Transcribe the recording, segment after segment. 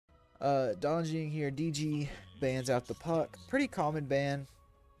Dalanjing here. DG bans out the puck. Pretty common ban.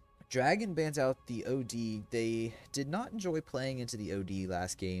 Dragon bans out the OD. They did not enjoy playing into the OD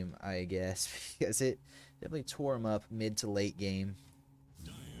last game, I guess, because it definitely tore them up mid to late game.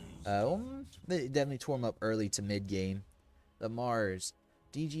 They definitely tore them up early to mid game. The Mars.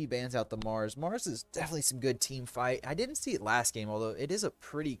 DG bans out the Mars. Mars is definitely some good team fight. I didn't see it last game, although it is a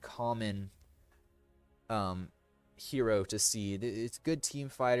pretty common hero to see. It's a good team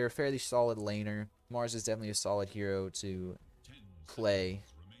fighter, fairly solid laner. Mars is definitely a solid hero to play,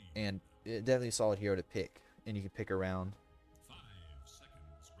 and definitely a solid hero to pick, and you can pick around.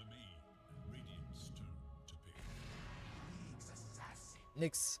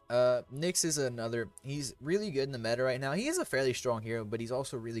 Nyx is another. He's really good in the meta right now. He is a fairly strong hero, but he's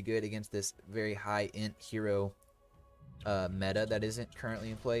also really good against this very high int hero meta that isn't currently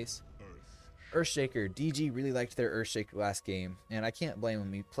in place. Earthshaker. DG really liked their Earthshaker last game, and I can't blame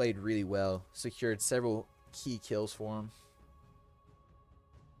him. He played really well, secured several key kills for him.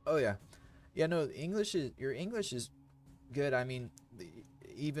 Oh yeah, yeah. No, your English is good. I mean,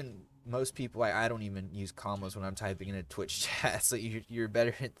 even most people, I don't even use commas when I'm typing in a Twitch chat, so you're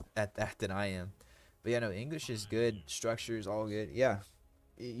better at that than I am. But yeah, no, English is good. Structure is all good. Yeah,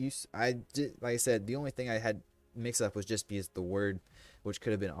 I did, like I said, the only thing I had mix up was just because the word, which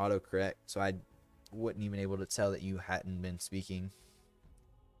could have been autocorrect, so I wouldn't even able to tell that you hadn't been speaking,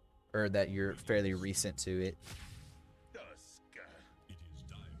 or that you're fairly recent to it.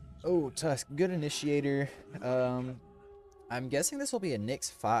 Oh, Tusk, good initiator. I'm guessing this will be a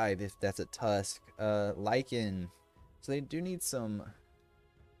Nyx 5 if that's a Tusk. Lycan. So they do need some.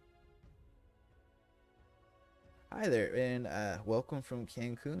 Hi there, and welcome from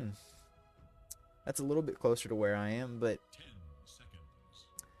Cancun. That's a little bit closer to where I am, but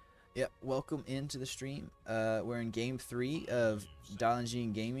yeah, welcome into the stream. We're in game 3 of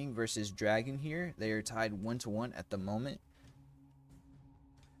Dalanjing Gaming versus Dragon here. They are tied 1-1 at the moment.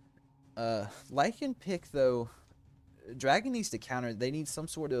 Lycan pick though. Dragon needs to counter. They need some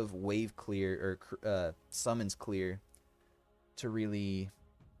sort of wave clear or summons clear to really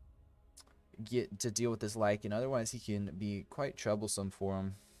get to deal with this Lycan. Otherwise, he can be quite troublesome for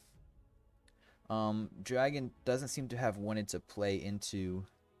him. Dragon doesn't seem to have wanted to play into.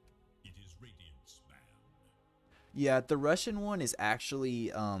 Yeah, the Russian one is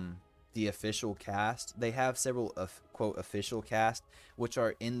actually the official cast. They have several quote official cast which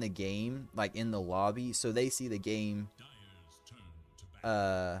are in the game, like in the lobby, so they see the game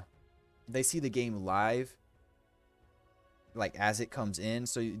live, like as it comes in,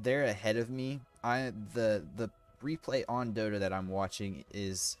 so they're ahead of me. The replay on Dota that I'm watching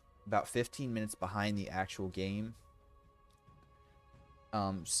is about 15 minutes behind the actual game.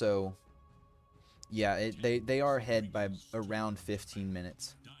 So yeah, they are ahead by around 15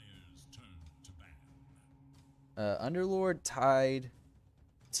 minutes. Underlord, Tide,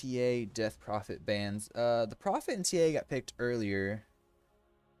 TA, Death Prophet bans. The Prophet and TA got picked earlier,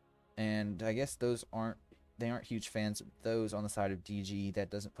 and I guess they aren't huge fans of those on the side of DG. That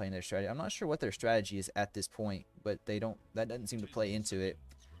doesn't play in their strategy. I'm not sure what their strategy is at this point, but that doesn't seem to play into it.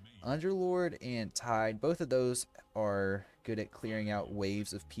 Underlord and Tide, both of those are good at clearing out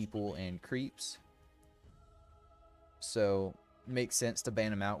waves of people and creeps, so makes sense to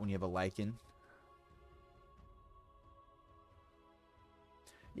ban them out when you have a Lycan.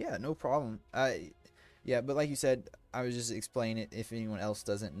 Yeah, no problem. Yeah, but like you said, I was just explaining it if anyone else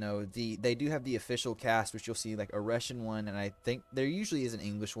doesn't know. They do have the official cast, which you'll see like a Russian one, and I think there usually is an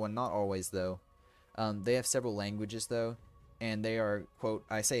English one, not always though. They have several languages though, and they are, quote,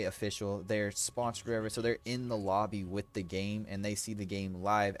 I say official, they're sponsored wherever, so they're in the lobby with the game, and they see the game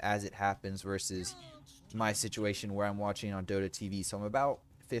live as it happens versus my situation where I'm watching on Dota TV, so I'm about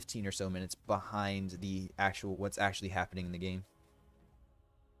 15 or so minutes behind what's actually happening in the game.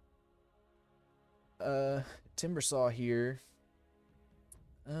 Timbersaw here.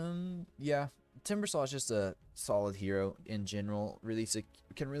 Yeah, Timbersaw is just a solid hero in general. Really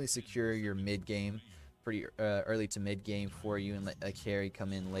can really secure your mid game, pretty early to mid game for you, and let a carry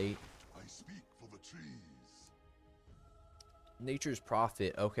come in late. I speak for the trees. Nature's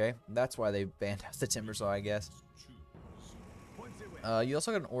Prophet. Okay, that's why they banned out the Timbersaw, I guess. You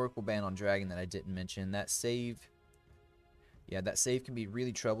also got an Oracle ban on Dragon that I didn't mention. That save. Yeah, that save can be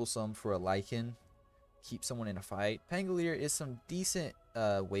really troublesome for a Lycan. Keep someone in a fight. Pangolier is some decent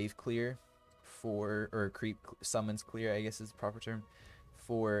wave clear or creep summons clear, I guess is the proper term,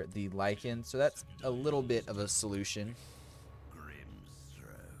 for the Lycan. So that's a little bit of a solution.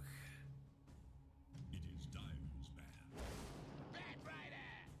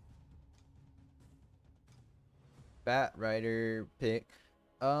 Bat Rider pick.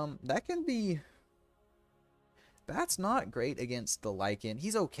 That can be... Bat's not great against the Lycan.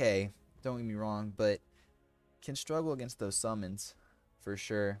 He's okay, don't get me wrong, but can struggle against those summons, for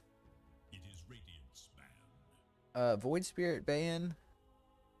sure. Void Spirit ban.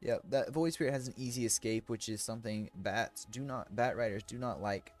 Yeah, that Void Spirit has an easy escape, which is something Bat Riders do not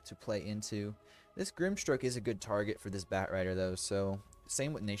like to play into. This Grimstroke is a good target for this Bat Rider though, so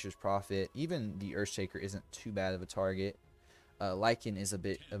same with Nature's Prophet. Even the Earthshaker isn't too bad of a target. Lycan is a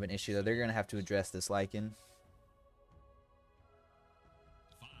bit of an issue though. They're gonna have to address this Lycan.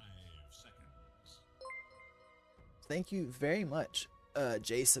 5 seconds. Thank you very much,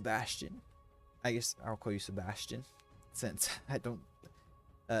 J Sebastian. I guess I'll call you Sebastian, since I don't.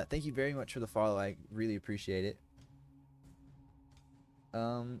 Thank you very much for the follow. I really appreciate it.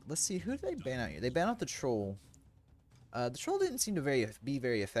 Let's see, who did they ban out here? They banned out the Troll. The Troll didn't seem to be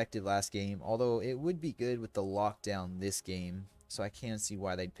very effective last game, although it would be good with the lockdown this game. So I can see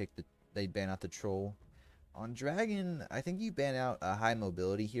why they'd ban out the Troll. On Dragon, I think you ban out a high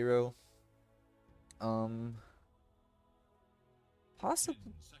mobility hero.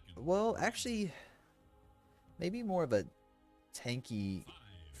 Possibly. Well, actually, maybe more of a tanky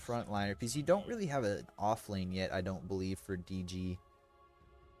frontliner, because you don't really have an off lane yet, I don't believe, for DG.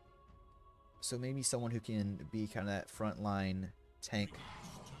 So maybe someone who can be kind of that frontline tank.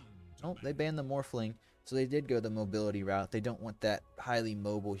 Oh, they banned the Morphling, so they did go the mobility route. They don't want that highly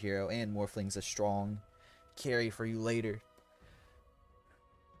mobile hero, and Morphling's a strong carry for you later.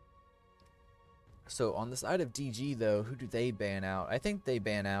 So on the side of DG though, who do they ban out? I think they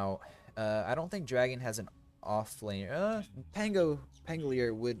ban out, I don't think Dragon has an off laner.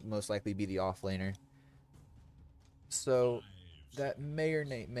 Pangolier would most likely be the off laner. So that may or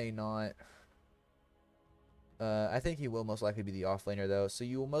may not. I think he will most likely be the off laner though. So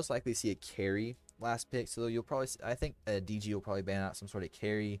you will most likely see a carry last pick. So you'll probably, I think DG will probably ban out some sort of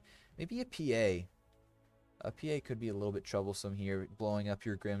carry. Maybe a PA. A PA could be a little bit troublesome here, blowing up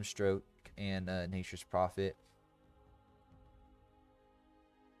your Grimstroke and Nature's Prophet.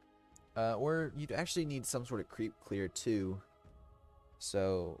 Or you'd actually need some sort of creep clear too.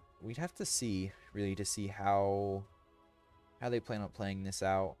 So we'd have to see, really, to see how they plan on playing this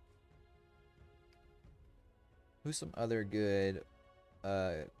out. Who's some other good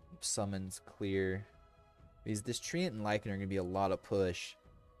summons clear? Because this Treant and Lycan are going to be a lot of push.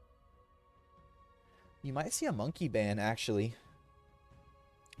 You might see a Monkey ban, actually.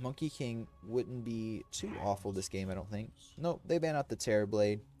 Monkey King wouldn't be too awful this game, I don't think. Nope, they ban out the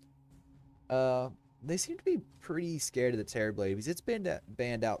Terrorblade. They seem to be pretty scared of the Terrorblade because it's been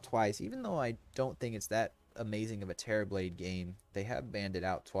banned out twice. Even though I don't think it's that amazing of a Terrorblade game, they have banned it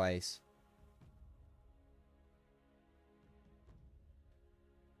out twice.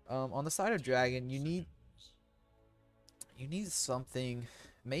 On the side of Dragon, you need something,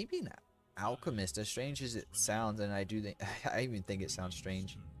 maybe an Alchemist, as strange as it sounds, and I do think I even think it sounds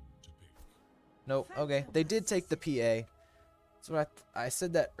strange. Nope. Okay, they did take the PA. So I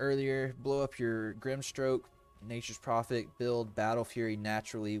said that earlier. Blow up your Grimstroke, Nature's Prophet, build Battle Fury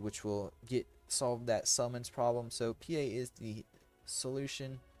naturally, which will solve that summons problem. So PA is the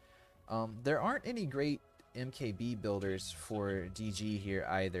solution. There aren't any great MKB builders for DG here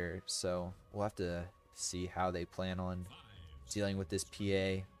either, so we'll have to see how they plan on dealing with this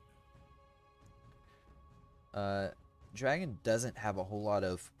PA. Dragon doesn't have a whole lot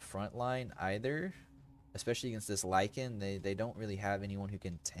of frontline either, especially against this Lycan. They don't really have anyone who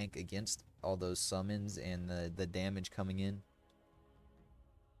can tank against all those summons and the damage coming in.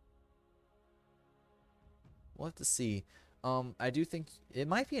 We'll have to see. I do think it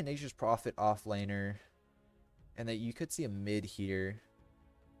might be a Nature's Prophet offlaner, and that you could see a mid here.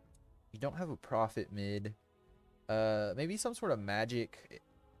 You don't have a Prophet mid. Maybe some sort of magic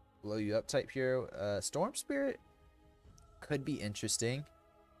blow you up type hero. Storm Spirit could be interesting.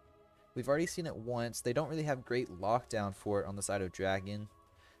 We've already seen it once. They don't really have great lockdown for it on the side of Dragon,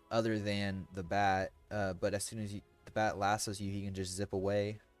 other than the bat. But as soon as the bat lassos you, he can just zip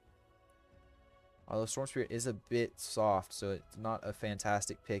away. Although Storm Spirit is a bit soft, so it's not a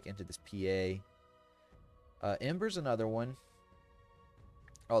fantastic pick into this PA. Ember's another one.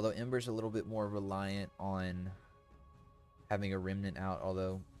 Although Ember's a little bit more reliant on having a Remnant out.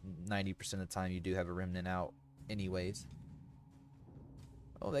 Although 90% of the time you do have a Remnant out anyways.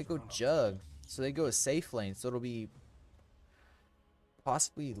 Oh, they go Jug. So they go a safe lane. So it'll be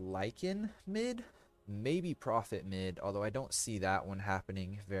possibly Lycan mid. Maybe Prophet mid. Although I don't see that one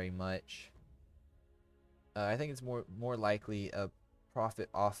happening very much. I think it's more likely a Prophet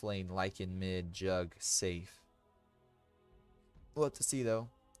off lane, Lycan mid, Jug safe. We'll have to see though.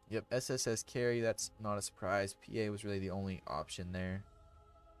 Yep, SSS carry, that's not a surprise. PA was really the only option there.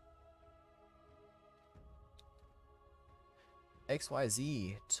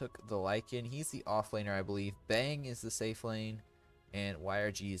 XYZ took the Lycan. He's the off laner, I believe. Bang is the safe lane, and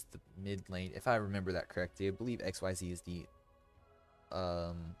YRG is the mid lane. If I remember that correctly, I believe XYZ is the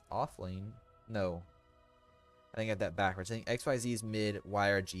off lane. No, I think I got that backwards. I think XYZ is mid,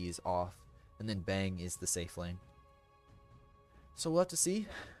 YRG is off, and then Bang is the safe lane. So we'll have to see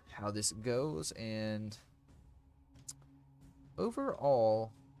how this goes, and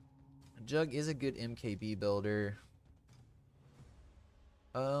overall, Jug is a good MKB builder.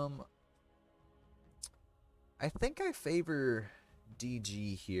 I think I favor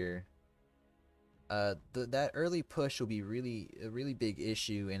DG here. That early push will be a really big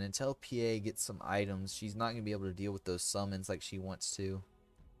issue, and until PA gets some items, she's not gonna be able to deal with those summons like she wants to.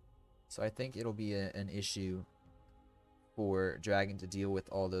 So I think it'll be an issue for Dragon to deal with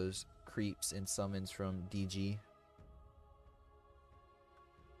all those creeps and summons from DG.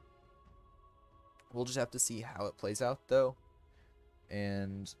 We'll just have to see how it plays out though,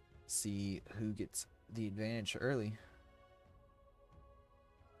 and see who gets the advantage early.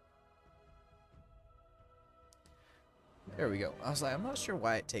 There we go. I was like, I'm not sure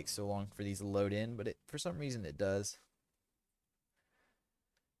why it takes so long for these to load in, but for some reason it does.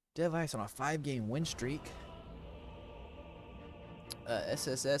 Device on a 5-game win streak.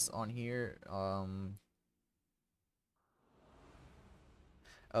 SSS on here.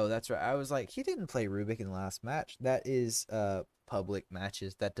 Oh, that's right. I was like, he didn't play Rubik in the last match. That is public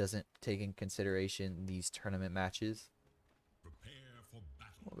matches. That doesn't take in consideration these tournament matches.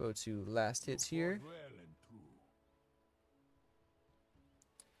 We'll go to last hits here.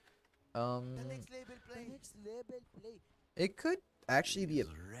 It could actually be a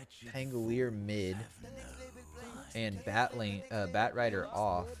Pangolier mid and Bat Rider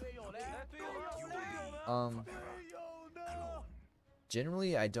off.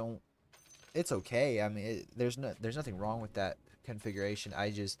 Generally, I don't. It's okay. I mean, there's nothing wrong with that configuration.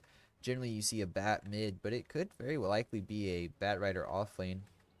 I just generally you see a Bat mid, but it could very likely be a Bat Rider off lane.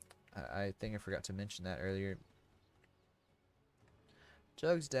 I think I forgot to mention that earlier.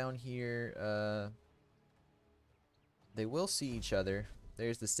 Jug's down here. They will see each other.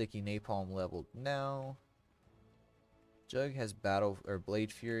 There's the sticky napalm leveled now. Jug has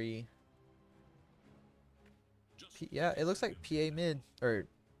Blade Fury. Yeah, it looks like PA mid, or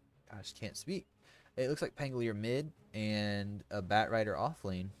I just can't speak. It looks like Pangolier mid and a Bat Rider off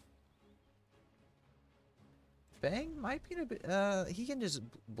lane. Bang might be a bit. He can just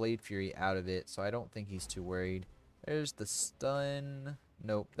Blade Fury out of it, so I don't think he's too worried. There's the stun.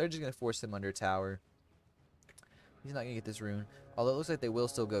 Nope, they're just gonna force him under tower. He's not gonna get this rune. Although it looks like they will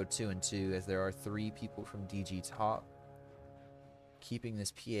still go 2 and 2, as there are 3 people from DG top, keeping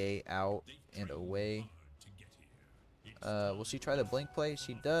this PA out and away. Will she try the blink play?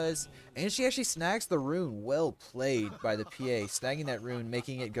 She does, and she actually snags the rune. Well played by the PA, snagging that rune,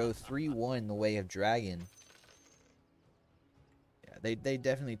 making it go 3-1 the way of Dragon. Yeah, they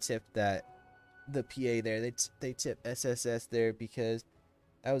definitely tipped the PA there. They tipped SSS there, because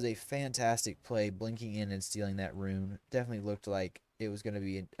that was a fantastic play, blinking in and stealing that rune. Definitely looked like it was going to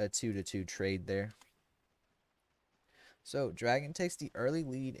be a 2-2 trade there. So Dragon takes the early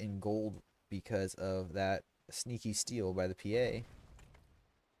lead in gold because of that sneaky steal by the PA.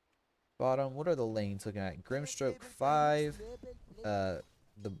 Bottom, what are the lanes looking at? Grimstroke 5.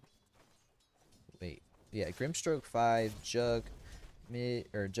 Grimstroke 5, Jug mid,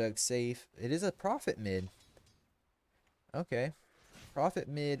 or Jug safe. It is a Prophet mid. Okay. Prophet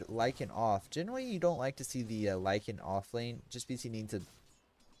mid, Lycan off. Generally, you don't like to see the Lycan off lane, just because he needs a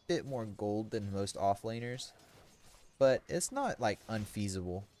bit more gold than most off laners. But it's not like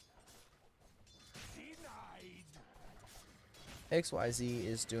unfeasible. XYZ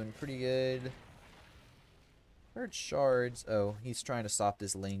is doing pretty good. Heard shards. Oh, he's trying to stop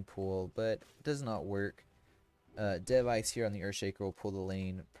this lane pool, but it does not work. Device here on the Earthshaker will pull the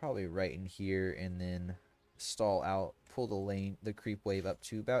lane probably right in here, and then stall out, pull the creep wave up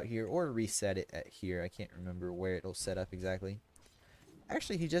to about here, or reset it at here. I can't remember where it'll set up exactly.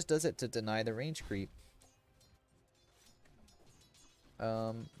 Actually, he just does it to deny the range creep.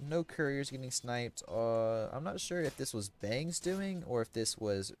 No couriers getting sniped. I'm not sure if this was Bang's doing or if this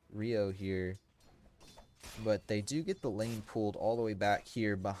was Rio here, but they do get the lane pulled all the way back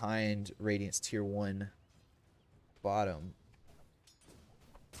here behind Radiant's tier 1 bottom.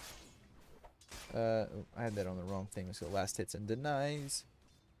 I had that on the wrong thing. So last hits and denies.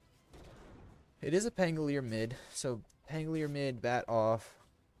 It is a Pangolier mid, so Pangolier mid, bat off.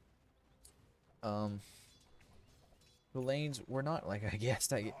 The lanes were not like I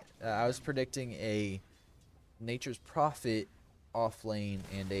guessed. I was predicting a Nature's Prophet off lane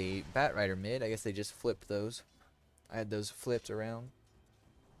and a Bat Rider mid. I guess they just flipped those. I had those flipped around.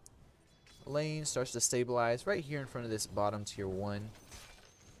 Lane starts to stabilize right here in front of this bottom tier 1.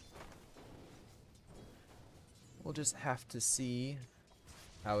 We'll just have to see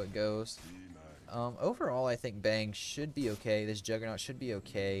how it goes. Overall, I think Bang should be okay. This Juggernaut should be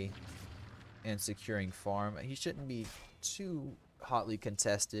okay in securing farm. He shouldn't be too hotly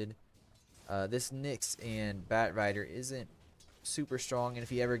contested. This Nyx and Bat Rider isn't super strong, and if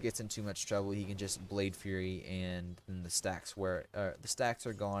he ever gets in too much trouble, he can just Blade Fury, and then the stacks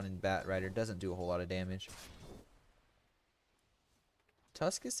are gone, and Bat Rider doesn't do a whole lot of damage.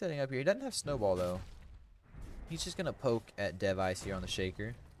 Tusk is setting up here. He doesn't have Snowball though. He's just gonna poke at Dev Ice here on the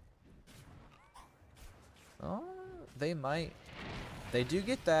Shaker. Oh, they might. They do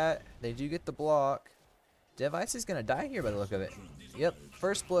get that. They do get the block. Dev Ice is gonna die here by the look of it. Yep,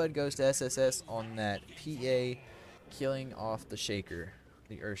 first blood goes to SSS on that PA, killing off the Shaker,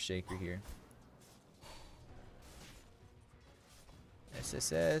 the Earth Shaker here.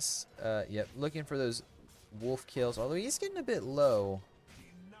 SSS, yep, looking for those wolf kills, although he's getting a bit low.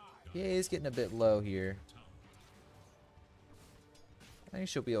 Yeah, he's getting a bit low here. I think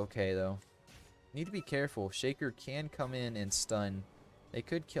she'll be okay though. Need to be careful. Shaker can come in and stun. They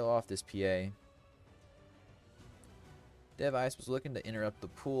could kill off this PA. Dev Ice was looking to interrupt the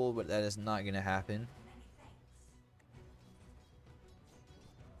pool, but that is not going to happen.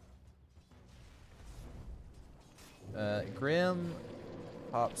 Grim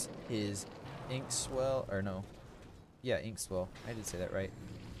pops his Inkswell, or no. Yeah, Inkswell. I did say that right.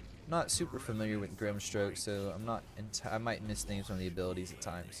 Not super familiar with Grimstroke, so I might misname some of the abilities at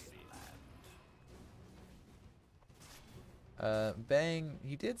times. Bang,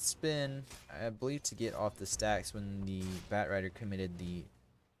 he did spin, I believe, to get off the stacks when the Bat Rider committed the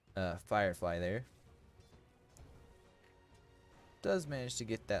Firefly there. Does manage to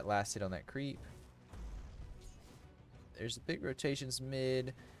get that last hit on that creep. There's big rotations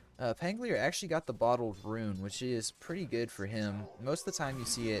mid. Pangolier actually got the bottled rune, which is pretty good for him. Most of the time you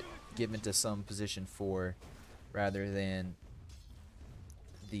see it given to some position 4 rather than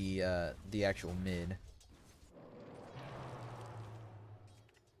the actual mid.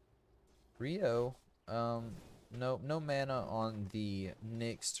 Rio, no mana on the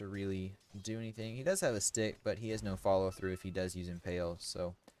Nyx to really do anything. He does have a stick, but he has no follow through if he does use Impale,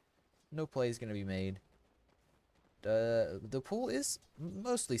 so no play is going to be made. The pool is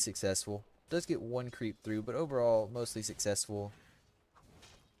mostly successful. Does get one creep through, but overall mostly successful.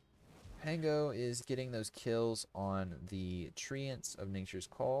 Pango is getting those kills on the Treants of Nature's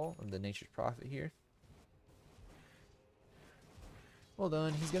Call, of the Nature's Prophet here. Well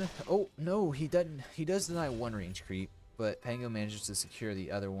done. He's gonna. Oh no, he doesn't. He does deny one range creep, but Pango manages to secure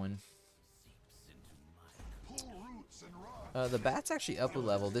the other one. The Bat's actually up a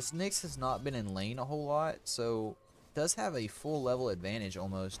level. This Nyx has not been in lane a whole lot, so does have a full level advantage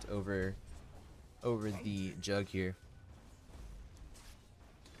almost over the Jug here.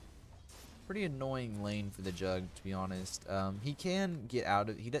 Pretty annoying lane for the Jug, to be honest. He can get out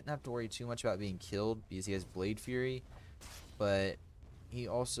of. He doesn't have to worry too much about being killed because he has Blade Fury, but he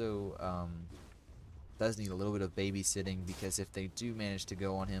also does need a little bit of babysitting, because if they do manage to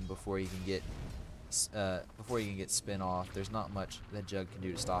go on him before he can get spin off, there's not much that Jug can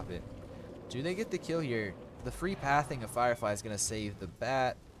do to stop it. Do they get the kill here? The free pathing of Firefly is going to save the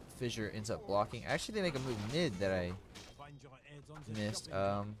Bat. Fissure ends up blocking. Actually, they make a move mid that I missed.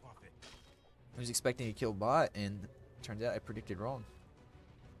 I was expecting to kill bot, and turns out I predicted wrong.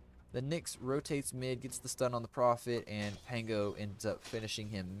 The Nyx rotates mid, gets the stun on the Prophet, and Pango ends up finishing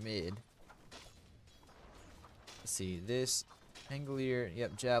him mid. Let's see, this Pangolier,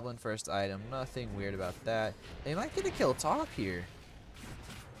 yep, Javelin first item, nothing weird about that. They might get a kill top here.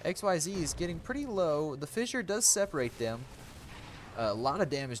 XYZ is getting pretty low. The Fissure does separate them. A lot of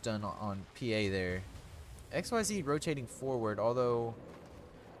damage done on PA there. XYZ rotating forward, although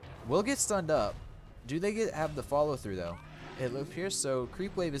will get stunned up. Do they have the follow through though? It appears so.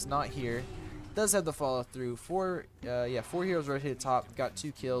 Creep Wave is not here. Does have the follow through. Four heroes rotated top. Got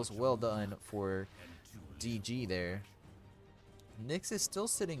 2 kills. Well done for DG there. Nyx is still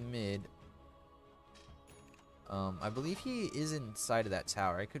sitting mid. I believe he is inside of that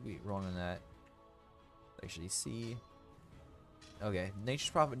tower. I could be wrong on that. Actually, see. Okay, Nature's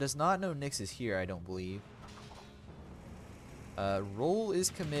Prophet does not know Nyx is here, I don't believe. Roll is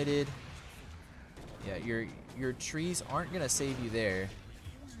committed. Yeah, your trees aren't gonna save you there.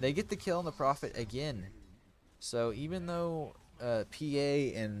 They get the kill on the Prophet again. So even though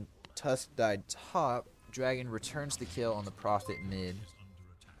PA and Tusk died top, Dragon returns the kill on the Prophet mid.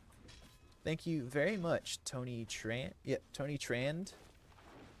 Thank you very much, Tony Trand. Yep, Tony Trand.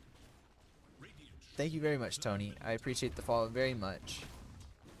 Thank you very much, Tony. I appreciate the follow very much.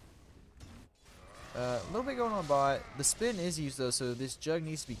 A little bit going on bot. The spin is used though, so this jug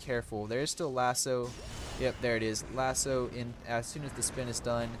needs to be careful. There is still lasso. Yep, there it is. Lasso in as soon as the spin is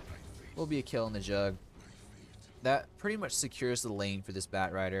done. Will be a kill in the jug. That pretty much secures the lane for this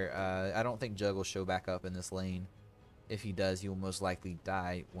Bat Rider. I don't think Jug will show back up in this lane. If he does, he will most likely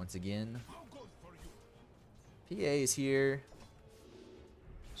die once again. PA is here.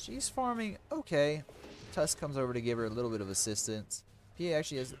 She's farming okay. Tusk comes over to give her a little bit of assistance. PA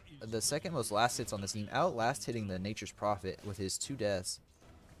actually has the second most last hits on the team, outlast hitting the Nature's Prophet with his 2 deaths.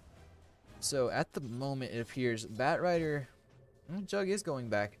 So at the moment it appears Bat Rider, Jug is going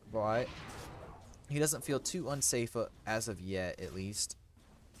back bot. He doesn't feel too unsafe as of yet, at least.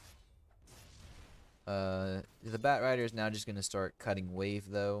 The Bat Rider is now just going to start cutting wave,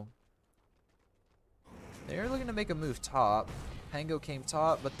 though. They're looking to make a move top. Pango came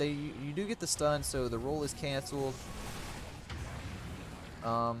top, but you do get the stun, so the roll is canceled.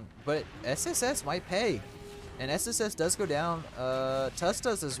 But SSS might pay. And SSS does go down. Tusk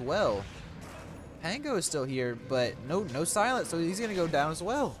does as well. Pango is still here, but no silence, so he's going to go down as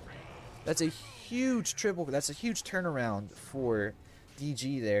well. That's a huge triple. That's a huge turnaround for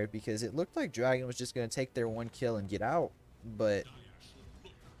DG there, because it looked like Dragon was just going to take their 1 kill and get out, but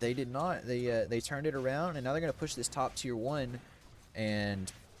they did not. They turned it around, and now they're going to push this top tier 1.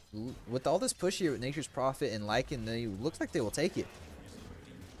 And with all this push here with Nature's Prophet and Lycan, they looks like they will take it.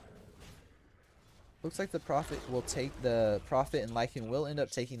 Looks like the Prophet will take the Prophet, and Lycan will end up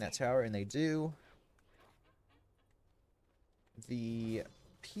taking that tower, and they do. The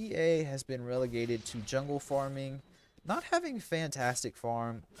PA has been relegated to jungle farming, not having fantastic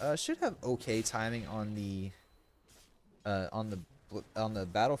farm. Should have okay timing on the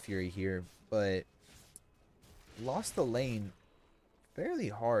Battle Fury here, but lost the lane fairly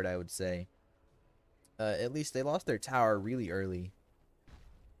hard, I would say. At least they lost their tower really early.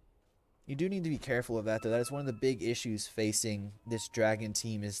 You do need to be careful of that, though. That is one of the big issues facing this Dragon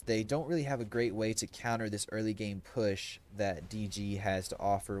team, is they don't really have a great way to counter this early game push that DG has to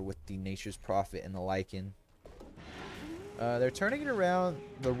offer with the Nature's Prophet and the Lycan. They're turning it around.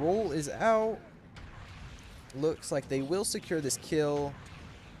 The roll is out. Looks like they will secure this kill.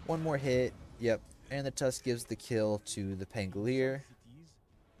 1 more hit. Yep. And the Tusk gives the kill to the Pangolier.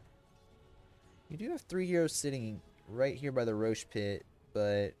 You do have 3 heroes sitting right here by the Roche pit,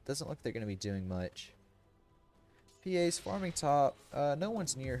 but doesn't look like they're going to be doing much. PA's farming top. No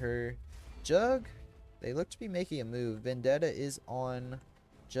one's near her. Jug, they look to be making a move. Vendetta is on.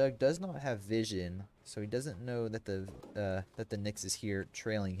 Jug does not have vision, so he doesn't know that the Nyx is here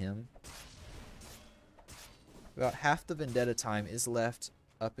trailing him. About half the Vendetta time is left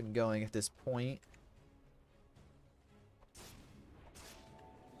up and going at this point.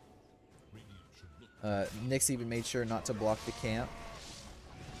 Nyx even made sure not to block the camp.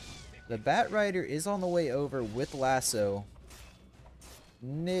 The Bat Rider is on the way over with Lasso.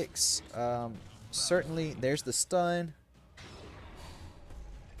 Nyx, certainly, there's the stun.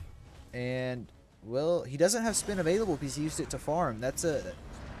 And, well, he doesn't have spin available because he used it to farm. That's a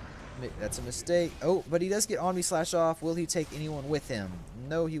mistake. Oh, but he does get Omni Slash off. Will he take anyone with him?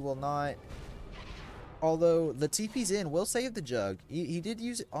 No, he will not. Although the TP's in, will save the Jug. He did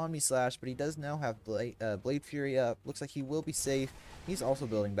use Omni Slash, but he does now have Blade Fury up. Looks like he will be safe. He's also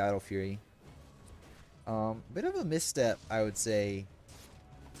building Battle Fury. Bit of a misstep, I would say,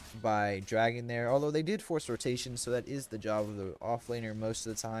 by Dragon there. Although they did force rotation, so that is the job of the offlaner most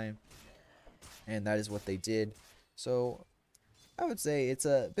of the time. And that is what they did. So I would say it's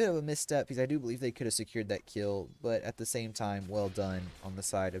a bit of a misstep, because I do believe they could have secured that kill, but at the same time, well done on the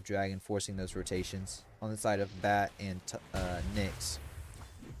side of Dragon forcing those rotations, on the side of Bat and Nyx.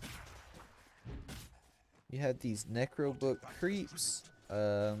 You had these Necrobook creeps.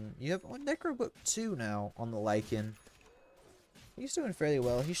 You have one Necrobook 2 now on the Lycan. He's doing fairly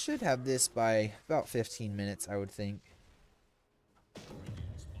well. He should have this by about 15 minutes, I would think.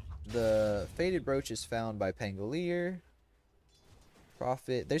 The Faded Brooch is found by Pangolier.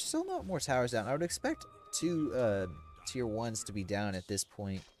 Prophet. There's still not more towers down. I would expect 2 tier 1s to be down at this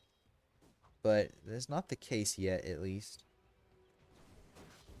point, but that's not the case yet, at least.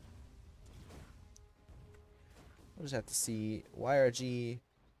 We'll just have to see. YRG.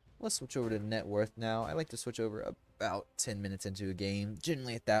 Let's switch over to net worth now. I like to switch over about 10 minutes into a game.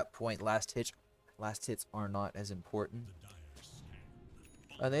 Generally at that point, last hits are not as important.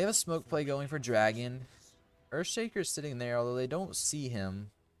 They have a smoke play going for Dragon. Earthshaker's sitting there, although they don't see him.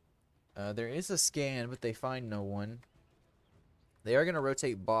 There is a scan, but they find no one. They are going to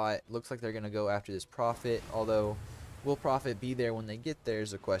rotate bot. Looks like they're going to go after this Prophet, although will Prophet be there when they get there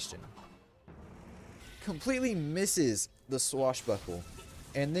is a question. completely misses the swashbuckle,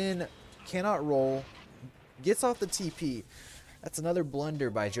 and then cannot roll, gets off the TP. That's another blunder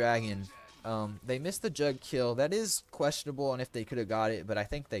by Dragon. They missed the jug kill. That is questionable on if they could have got it, but I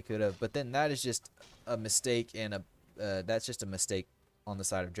think they could have. But then that is just a mistake, and that's just a mistake on the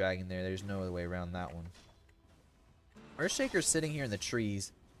side of Dragon there. There's no other way around that one. Earthshaker's sitting here in the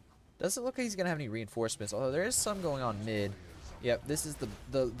trees. Doesn't look like he's going to have any reinforcements, although there is some going on mid. Yep, this is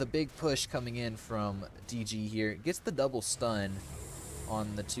the big push coming in from DG here. Gets the double stun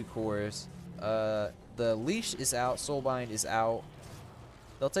on the 2 cores. The leash is out, Soulbind is out.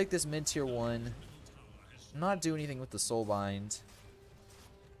 They'll take this mid tier 1. Not do anything with the Soulbind.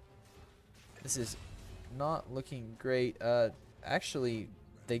 This is not looking great. Actually,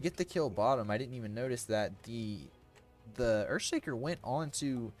 they get the kill bottom. I didn't even notice that. The Earthshaker went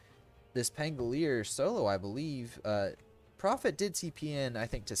onto this Pangolier solo, I believe. Prophet did TP in, I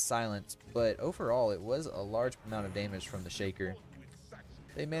think, to silence, but overall it was a large amount of damage from the Shaker.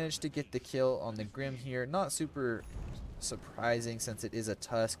 They managed to get the kill on the Grim here. Not super surprising since it is a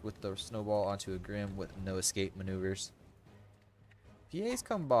Tusk with the snowball onto a Grim with no escape maneuvers. PA's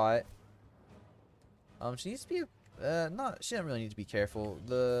come bot. She needs to be she doesn't really need to be careful.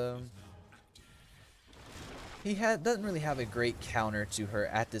 Doesn't really have a great counter to her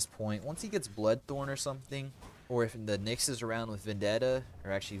at this point. Once he gets Bloodthorn or something, or if the Nyx is around with Vendetta,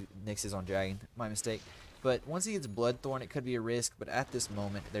 or actually Nyx is on Dragon, my mistake. But once he gets Bloodthorn, it could be a risk, but at this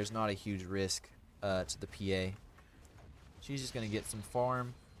moment, there's not a huge risk to the PA. She's just going to get some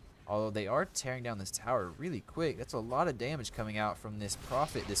farm, although they are tearing down this tower really quick. That's a lot of damage coming out from this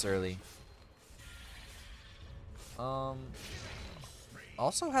Prophet this early.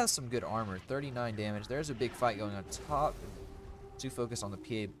 Also has some good armor, 39 damage. There's a big fight going on top. To focus on the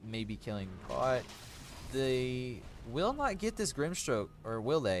PA, maybe killing bot. They will not get this Grimstroke, or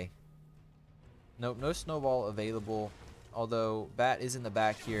will they? Nope, no snowball available, although Bat is in the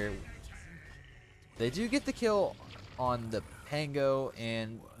back here. They do get the kill on the Pango,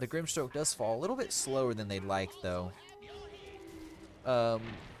 and the Grimstroke does fall a little bit slower than they'd like, though.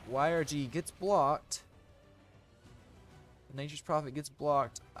 YRG gets blocked. Nature's Prophet gets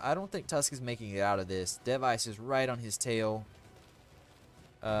blocked. I don't think Tusk is making it out of this. Device is right on his tail.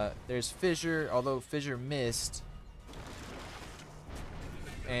 There's Fissure, although Fissure missed.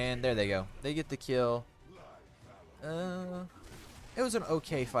 And there they go. They get the kill. It was an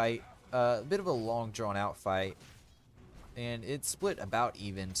okay fight. A bit of a long, drawn-out fight. And it split about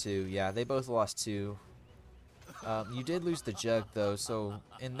even, too. Yeah, they both lost 2. You did lose the jug, though, so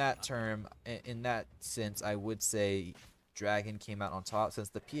in that sense, I would say Dragon came out on top, since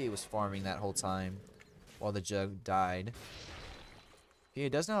the PA was farming that whole time while the jug died. PA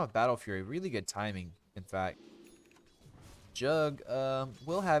does now have Battle Fury. Really good timing, in fact. Jug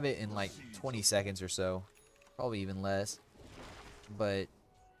will have it in like 20 seconds or so. Probably even less. But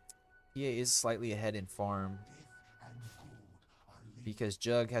PA is slightly ahead in farm, because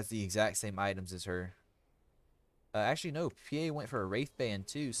Jug has the exact same items as her. Actually, no. PA went for a Wraith Band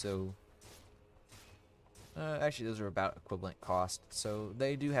too, so... actually, those are about equivalent cost. So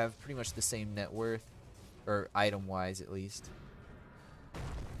they do have pretty much the same net worth, or item-wise at least.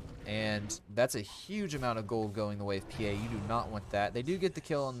 And that's a huge amount of gold going the way of PA. You do not want that. They do get the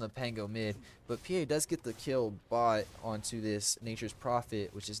kill on the Pango mid, but PA does get the kill bot onto this Nature's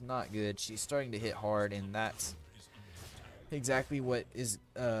Prophet, which is not good. She's starting to hit hard, and that's exactly what is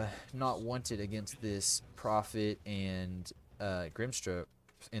not wanted against this Prophet and Grimstroke,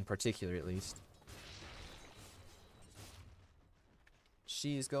 in particular at least.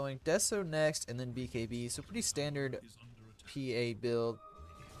 She's going Deso next, and then BKB, so pretty standard PA build.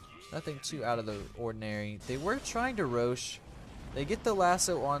 Nothing too out of the ordinary. They were trying to Roche. They get the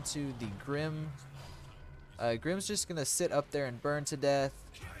lasso onto the Grim. Grim's just going to sit up there and burn to death.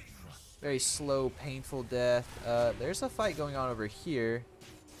 Very slow, painful death. There's a fight going on over here.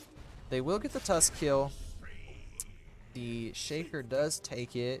 They will get the Tusk kill. The Shaker does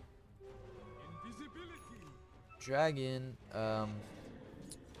take it. Dragon,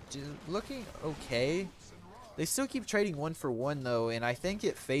 looking okay. They still keep trading 1 for 1 though, and I think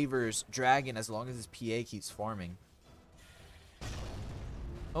it favors Dragon as long as his PA keeps farming.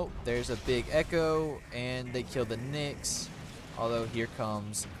 Oh, there's a big echo, and they kill the Nyx. Although here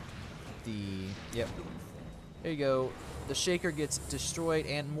comes the... Yep. There you go. The Shaker gets destroyed,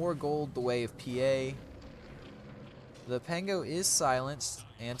 and more gold the way of PA. The Pango is silenced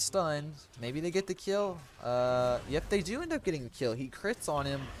and stunned. Maybe they get the kill. Yep, they do end up getting the kill. He crits on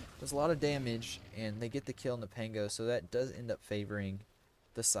him, does a lot of damage, and they get the kill on the Pango, so that does end up favoring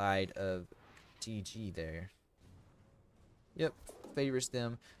the side of DG there. Yep, favors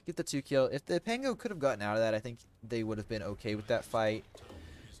them. Get the 2 kill. If the Pango could have gotten out of that, I think they would have been okay with that fight.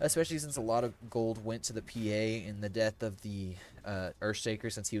 Especially since a lot of gold went to the PA in the death of the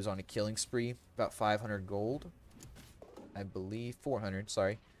Earthshaker, since he was on a killing spree. About 500 gold. I believe 400,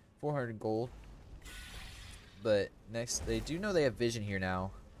 sorry. 400 gold. But next, they do know they have vision here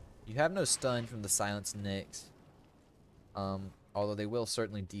now. You have no stun from the Silence Nyx. Although they will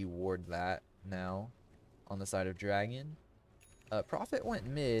certainly de-ward that now on the side of Dragon. Prophet went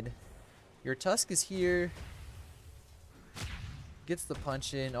mid. Your Tusk is here. Gets the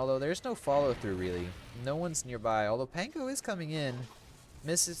punch in, although there's no follow through really. No one's nearby, although Panko is coming in.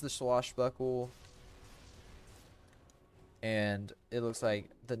 Misses the swashbuckle. And it looks like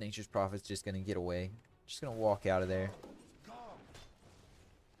the Nature's Prophet's just going to get away. Just going to walk out of there.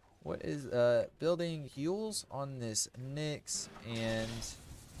 What is, building Yules on this Nyx and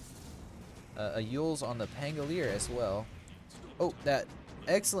a Yules on the Pangolier as well. Oh, that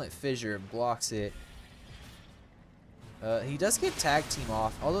excellent fissure blocks it. He does get tag team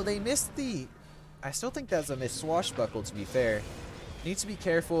off, although they missed the... I still think that's a missed swashbuckle, to be fair. Needs to be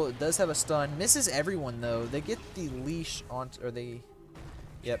careful. It does have a stun. Misses everyone, though. They get the leash on... Or they...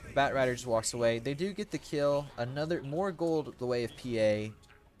 Yep, Bat Rider just walks away. They do get the kill. More gold the way of PA.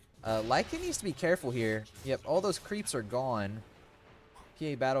 Lycan needs to be careful here. Yep, all those creeps are gone.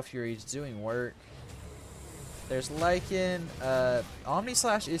 PA Battle Fury is doing work. There's Lycan. Omni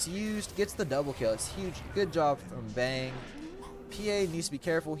Slash is used. Gets the double kill. It's huge. Good job from Bang. PA needs to be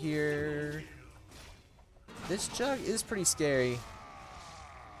careful here. This Jug is pretty scary.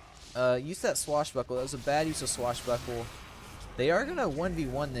 Use that swashbuckle. That was a bad use of swashbuckle. They are going to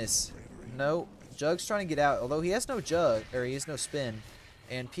 1v1 this. No. Jug's trying to get out. Although he has no Jug. Or he has no spin.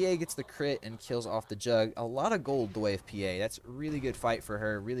 And PA gets the crit and kills off the Jug. A lot of gold the way of PA. That's a really good fight for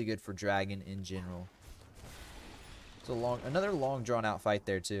her. Really good for Dragon in general. It's another long drawn out fight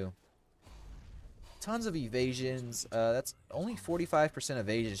there too. Tons of evasions. That's only 45%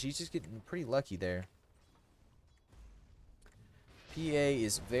 evasion. She's just getting pretty lucky there. PA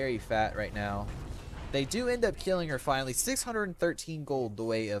is very fat right now. They do end up killing her finally. 613 gold the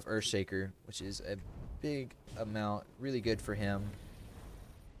way of Earthshaker, which is a big amount. Really good for him.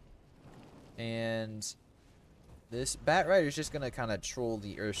 And this Bat Rider is just going to kind of troll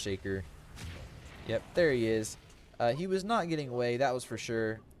the Earthshaker. Yep, there he is. He was not getting away, that was for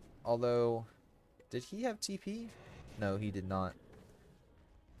sure. Although, did he have TP? No, he did not.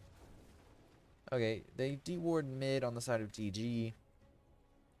 Okay, they de-ward mid on the side of DG.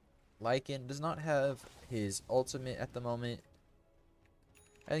 Lycan does not have his ultimate at the moment.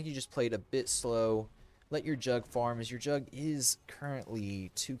 I think he just played a bit slow. Let your Jug farm, as your Jug is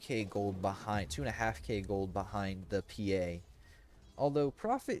currently 2k gold behind, 2.5k gold behind the PA. Although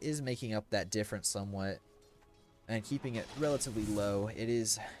Prophet is making up that difference somewhat and keeping it relatively low, it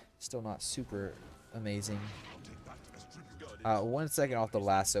is still not super amazing. 1 second off the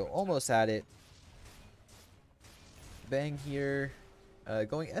lasso, almost had it. Bang here,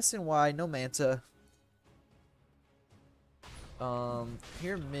 going S and Y, no Manta.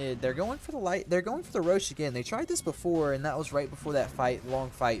 Here mid, they're going for the light. They're going for the Roche again. They tried this before, and that was right before that fight, long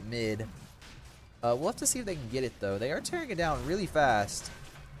fight mid. We'll have to see if they can get it though. They are tearing it down really fast.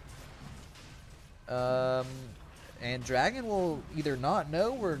 And Dragon will either not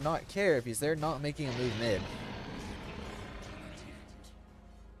know or not care because they're not making a move mid.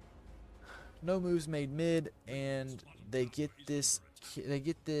 No moves made mid, and they get this.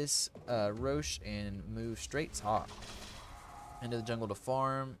 Roche and move straight top. Into the jungle to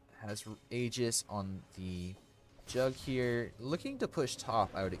farm. Has Aegis on the Jug here. Looking to push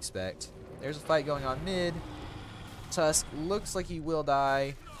top, I would expect. There's a fight going on mid. Tusk looks like he will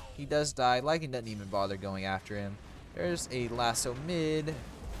die. He does die. Lycan doesn't even bother going after him. There's a lasso mid.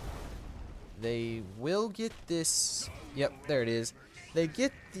 They will get this. Yep, there it is. They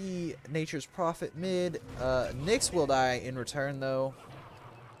get the Nature's Prophet mid. Nyx will die in return though.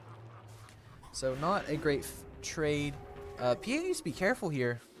 So not a great trade. PA needs to be careful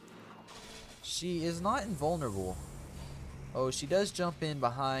here. She is not invulnerable. Oh, she does jump in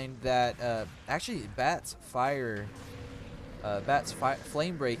behind that. Actually, Bat's flame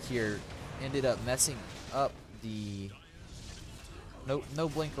break here ended up messing up the. Nope, no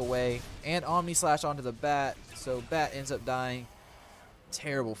blink away, and Omni Slash onto the Bat. So Bat ends up dying.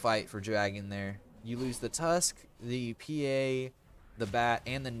 Terrible fight for Dragon there. You lose the Tusk, the PA, the Bat,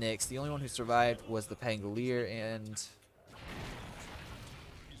 and the Nyx. The only one who survived was the Pangolier, and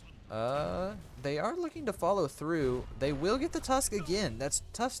they are looking to follow through. They will get the Tusk again. That's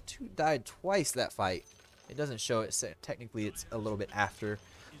Tusk died twice that fight. It doesn't show it. Technically, it's a little bit after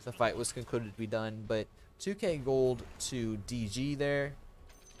the fight was concluded to be done, but 2k gold to DG there,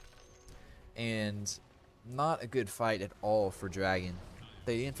 and not a good fight at all for Dragon.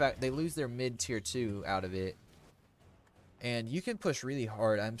 In fact, they lose their mid tier 2 out of it. And you can push really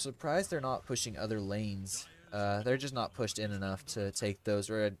hard. I'm surprised they're not pushing other lanes. They're just not pushed in enough to take those.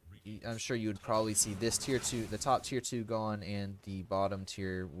 Or I'm sure you would probably see this tier 2, the top tier 2 gone, and the bottom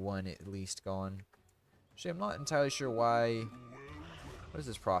tier 1 at least gone. Actually, I'm not entirely sure why. What is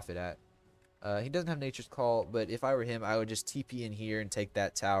this Prophet at? He doesn't have Nature's Call, but if I were him, I would just TP in here and take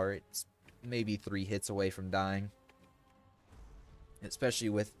that tower. It's maybe 3 hits away from dying. Especially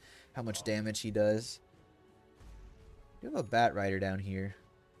with how much damage he does. You have a Bat Rider down here.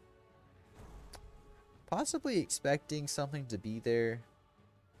 Possibly expecting something to be there.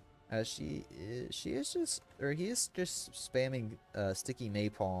 He is just spamming sticky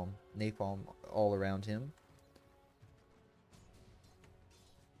napalm all around him.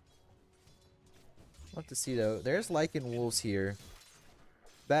 Love to see though. There's Lycan Wolves here.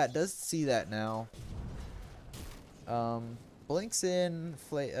 Bat does see that now. Blinks in,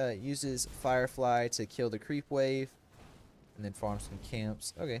 uses Firefly to kill the creep wave, and then farms some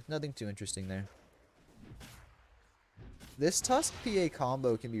camps. Okay, nothing too interesting there. This Tusk PA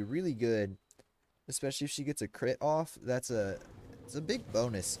combo can be really good, especially if she gets a crit off. It's a big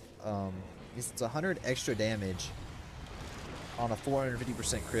bonus. It's 100 extra damage on a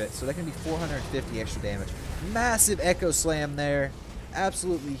 450% crit, so that can be 450 extra damage. Massive Echo Slam there,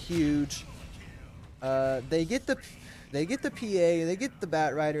 absolutely huge. They get the PA, they get the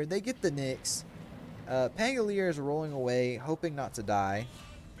Bat Rider, they get the Nyx. Pangolier is rolling away, hoping not to die.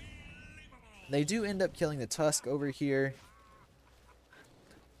 They do end up killing the Tusk over here.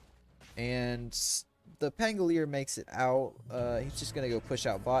 And the Pangolier makes it out. He's just going to go push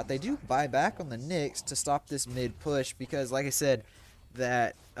out bot. They do buy back on the Nyx to stop this mid push because, like I said,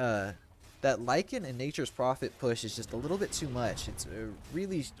 that Lycan and Nature's Prophet push is just a little bit too much. It's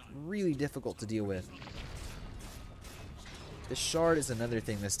really, really difficult to deal with. The Shard is another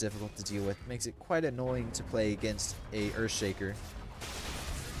thing that's difficult to deal with. Makes it quite annoying to play against a Earthshaker.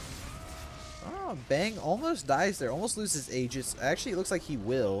 Oh, Bang almost dies there. Almost loses Aegis. Actually, it looks like he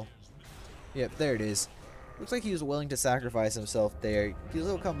will. Yep, there it is. Looks like he was willing to sacrifice himself there.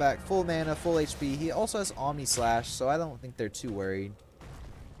 He'll come back full mana, full HP. He also has Omni Slash, so I don't think they're too worried.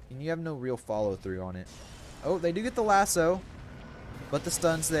 And you have no real follow through on it. Oh, they do get the lasso, but the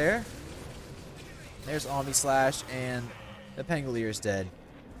stun's there. There's Omni Slash, and the Pangolier is dead.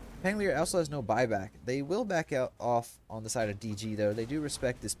 Pangolier also has no buyback. They will back out off on the side of DG though. They do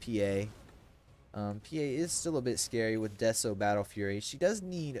respect this PA. PA is still a bit scary with Deso Battle Fury. She does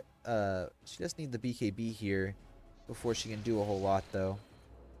need the BKB here before she can do a whole lot though.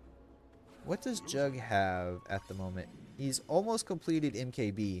 What does Jug have at the moment? He's almost completed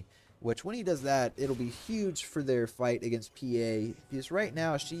MKB, which when he does that, it'll be huge for their fight against PA. Because right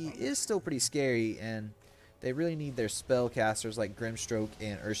now she is still pretty scary and they really need their spellcasters like Grimstroke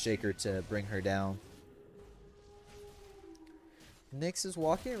and Earthshaker to bring her down. Nyx is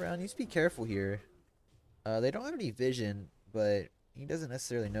walking around. He needs to be careful here. They don't have any vision, but he doesn't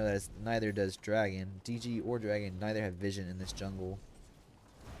necessarily know that. Neither does Dragon. DG or Dragon neither have vision in this jungle.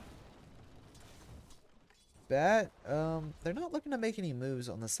 Bat, they're not looking to make any moves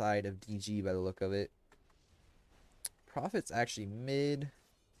on the side of DG by the look of it. Prophet's actually mid.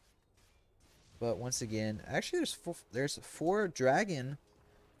 But once again, actually there's four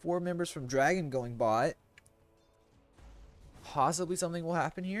members from Dragon going bot. Possibly something will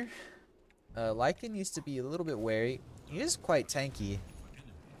happen here. Lycan needs to be a little bit wary. He is quite tanky.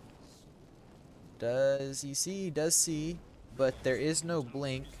 Does he see? He does see, but there is no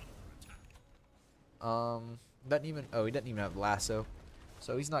blink. He doesn't even have lasso,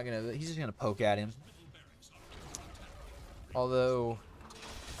 so he's just gonna poke at him. Although,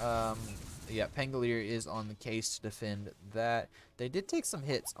 yeah, Pangolier is on the case to defend that. They did take some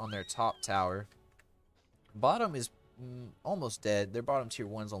hits on their top tower. Bottom is almost dead. Their bottom tier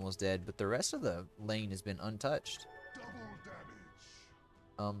 1's almost dead, but the rest of the lane has been untouched.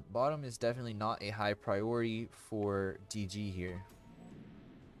 Bottom is definitely not a high priority for DG here.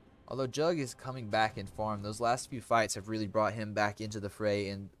 Although Jug is coming back in farm, those last few fights have really brought him back into the fray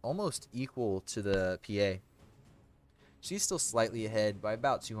and almost equal to the PA. She's still slightly ahead by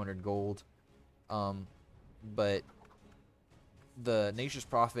about 200 gold. But the Nature's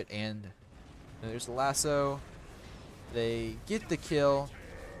Prophet and there's the lasso. They get the kill,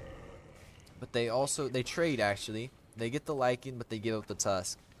 but they trade actually. They get the Lycan, but they give up the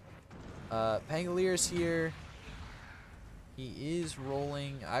Tusk. Pangolier's here. He is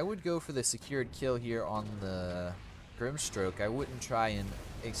rolling. I would go for the secured kill here on the Grimstroke. I wouldn't try and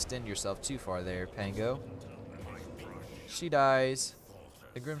extend yourself too far there, Pango. She dies.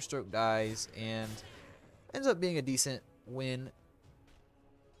 The Grimstroke dies, and ends up being a decent win.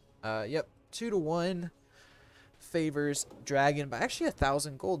 Yep, 2-1 favors Dragon by actually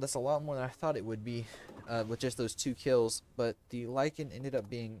 1,000 gold. That's a lot more than I thought it would be with just those 2 kills. But the Lycan ended up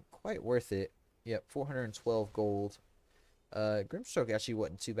being quite worth it. Yep, 412 gold. Grimstroke actually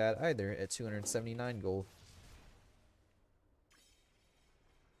wasn't too bad either at 279 gold.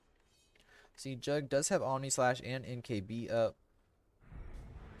 See, Jug does have Omni Slash and NKB up.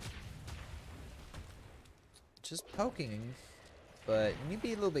 Just poking, but you need to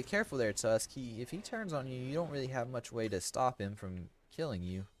be a little bit careful there, Tusk. If he turns on you, you don't really have much way to stop him from killing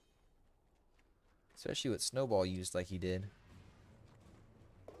you. Especially with Snowball used like he did.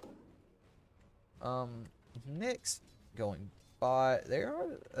 Nyx going bot. There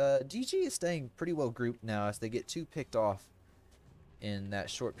are DG is staying pretty well grouped now as they get 2 picked off in that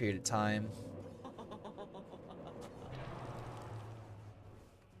short period of time.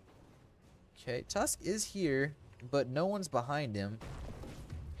 Okay, Tusk is here, but no one's behind him,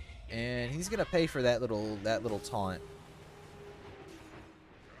 and he's gonna pay for that little taunt.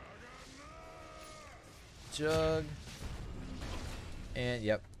 Jug, and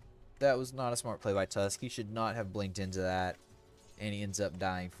yep, that was not a smart play by Tusk. He should not have blinked into that, and he ends up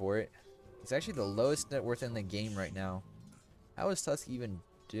dying for it. It's actually the lowest net worth in the game right now. How is Tusk even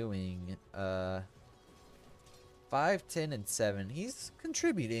doing? 5, 10, and 7. He's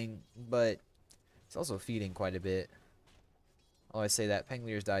contributing, but he's also feeding quite a bit. Oh, I say that.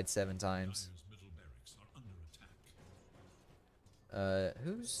 Penglier's died 7 times.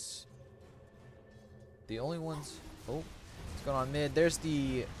 Who's the only ones? Oh, what's going on mid? There's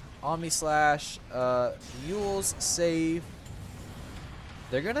the Omni Slash. Yule's save.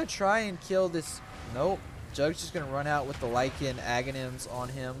 They're gonna try and kill this. Nope. Jug's just gonna run out with the Lycan Aghanims on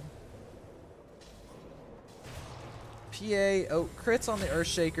him. PA, oh, crits on the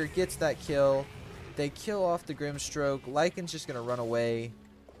Earthshaker, gets that kill. They kill off the Grimstroke. Lycan's just gonna run away.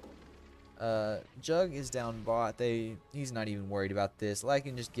 Jug is down bot. He's not even worried about this.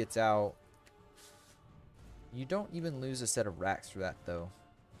 Lycan just gets out. You don't even lose a set of racks for that though.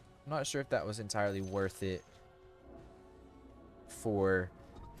 I'm not sure if that was entirely worth it for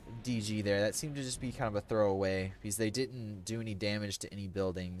DG there. That seemed to just be kind of a throwaway because they didn't do any damage to any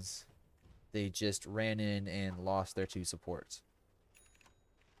buildings. They just ran in and lost their 2 supports.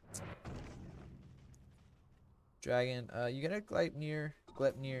 Dragon, you got a Gleipnir,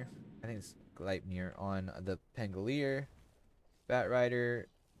 I think it's Gleipnir on the Pangolier, Batrider,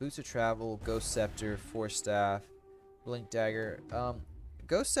 Boots of Travel, Ghost Scepter, Force Staff, Blink Dagger.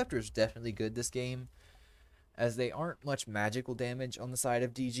 Ghost Scepter is definitely good this game, as they aren't much magical damage on the side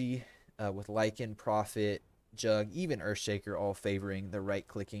of DG, with Lycan, Prophet, Jug, even Earthshaker all favoring the right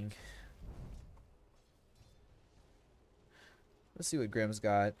clicking. Let's see what Grim's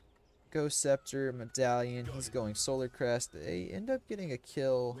got. Ghost Scepter, Medallion, he's going Solar Crest. They end up getting a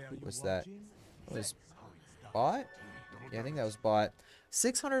kill. Who was that? It was bot? Yeah, I think that was bot.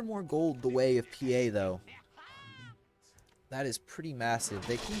 600 more gold the way of PA though. That is pretty massive.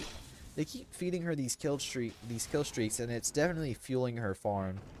 They keep feeding her these kill streaks, and it's definitely fueling her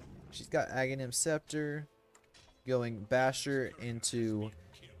farm. She's got Aghanim Scepter, going Basher into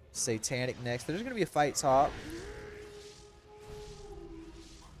Satanic next. There's gonna be a fight top.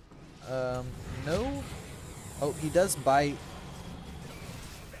 No. Oh, he does bite.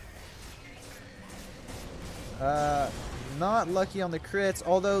 Not lucky on the crits,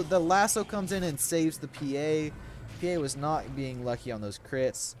 although the lasso comes in and saves the PA. PA was not being lucky on those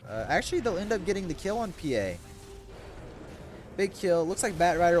crits. Actually, they'll end up getting the kill on PA. Big kill. Looks like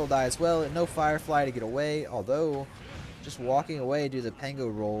Batrider will die as well. No Firefly to get away, although just walking away due to the Pango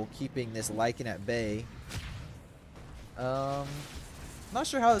roll, keeping this Lycan at bay. Not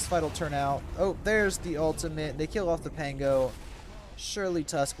sure how this fight will turn out. Oh, there's the ultimate. They kill off the Pango. Surely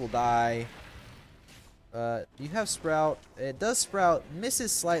Tusk will die. You have Sprout. It does Sprout.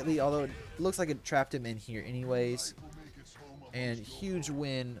 Misses slightly, although it looks like it trapped him in here anyways. And huge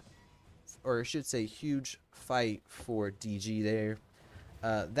win, or I should say huge fight for DG there.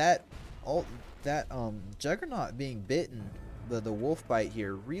 That Juggernaut being bitten, the wolf bite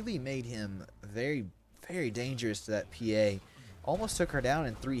here, really made him very, very dangerous to that PA. Almost took her down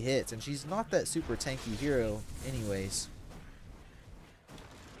in 3 hits, and she's not that super tanky hero anyways.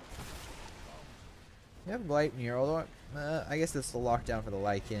 You have Gleipnir, although I guess that's the lockdown for the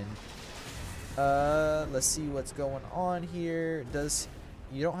Lycan. Let's see what's going on here.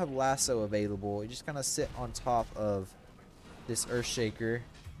 You don't have lasso available. You just kind of sit on top of this Earthshaker.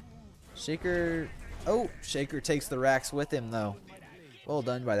 Shaker, oh, Shaker takes the racks with him though. Well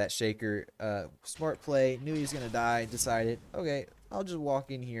done by that Shaker. Smart play. Knew he was gonna die. Decided, okay, I'll just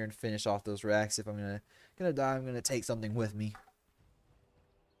walk in here and finish off those racks. If I'm gonna die, I'm gonna take something with me.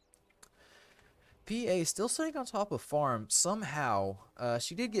 PA still sitting on top of farm somehow.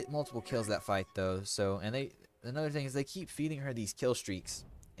 She did get multiple kills that fight though. So another thing is they keep feeding her these kill streaks,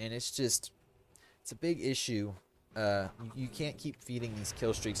 and it's a big issue. You can't keep feeding these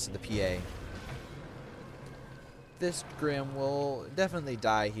kill streaks to the PA. This Grim will definitely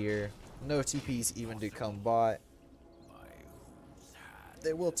die here. No TPs even to come bot.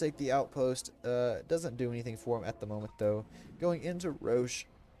 They will take the outpost. Doesn't do anything for him at the moment though. Going into Roche.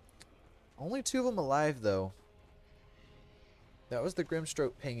 Only 2 of them alive though. That was the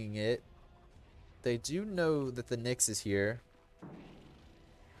Grimstroke pinging it. They do know that the Nyx is here.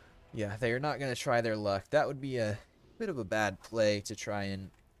 Yeah, they are not going to try their luck. That would be a bit of a bad play to try and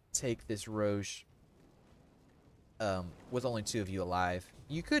take this Roche with only 2 of you alive.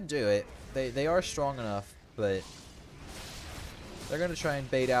 You could do it. They are strong enough, but they're going to try and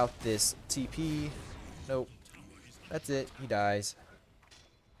bait out this TP. Nope. That's it. He dies.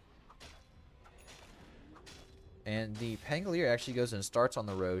 And the Pangolier actually goes and starts on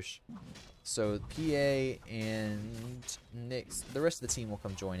the Roche. So PA and Nyx, the rest of the team will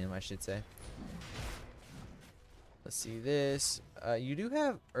come join him, I should say. Let's see this. You do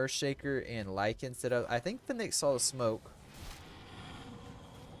have Earthshaker and Lycan set up. I think the Nyx saw the smoke.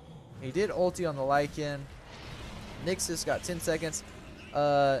 He did ulti on the Lycan. Nyx just got 10 seconds.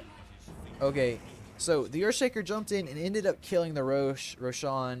 Okay. So the Earthshaker jumped in and ended up killing the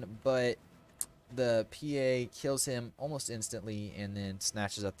Roshan, but the PA kills him almost instantly and then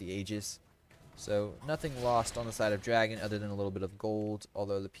snatches up the Aegis. So nothing lost on the side of Dragon other than a little bit of gold,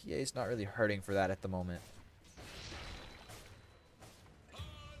 although the PA is not really hurting for that at the moment.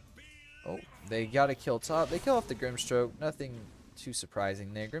 Oh, they got to kill top. They kill off the Grimstroke. Nothing too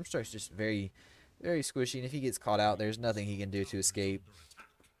surprising there. Grimstroke's just very, very squishy, and if he gets caught out, there's nothing he can do to escape.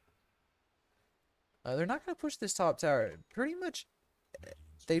 They're not going to push this top tower. Pretty much,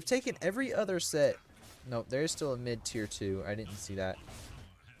 they've taken every other set. Nope, there's still a mid tier 2. I didn't see that.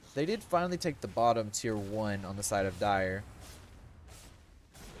 They did finally take the bottom tier 1 on the side of Dire.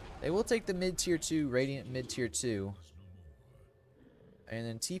 They will take the mid tier 2, Radiant mid tier 2. And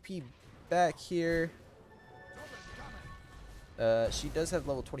then TP back here. She does have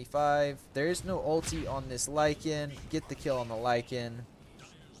level 25. There is no ulti on this Lycan. Get the kill on the Lycan.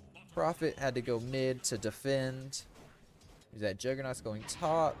 Prophet had to go mid to defend. Is that Juggernaut's going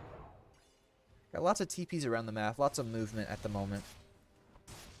top? Got lots of TPs around the map. Lots of movement at the moment.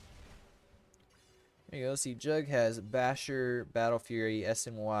 There you go. See, Jug has Basher, Battle Fury,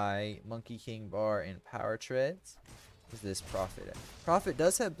 SNY, Monkey King Bar, and Power Treads. What is this Prophet? Prophet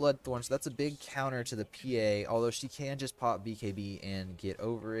does have Bloodthorn, so that's a big counter to the PA, although she can just pop BKB and get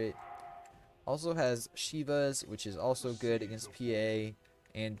over it. Also has Shiva's, which is also good against PA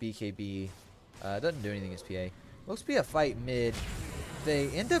and BKB. Doesn't do anything against PA. Looks to be a fight mid. They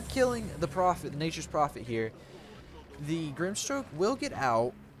end up killing the Prophet, the Nature's Prophet here. The Grimstroke will get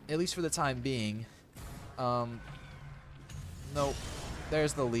out, at least for the time being. Nope.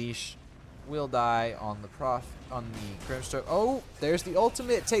 There's the leash. Will die on the Grimstroke. Oh, there's the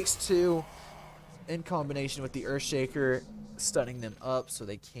ultimate. Takes 2 in combination with the Earthshaker, stunning them up so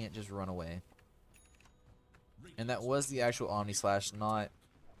they can't just run away. And that was the actual Omni Slash, not...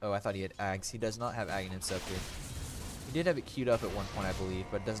 Oh, I thought he had Ags. He does not have Aghanim Scepter. He did have it queued up at one point, I believe,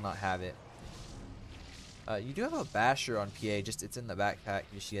 but does not have it. You do have a Basher on PA, just it's in the backpack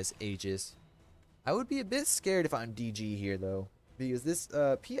because she has Aegis. I would be a bit scared if I'm DG here, though, because this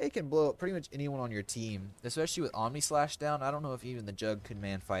PA can blow up pretty much anyone on your team, especially with Omni Slash down. I don't know if even the Jug could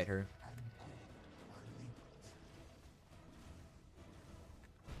man fight her.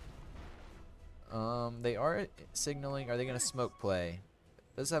 They are signaling. Are they going to smoke play?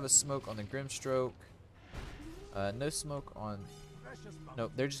 Does have a smoke on the Grimstroke. No smoke on...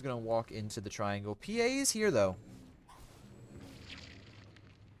 Nope, they're just going to walk into the triangle. PA is here, though.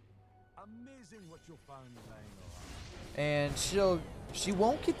 And she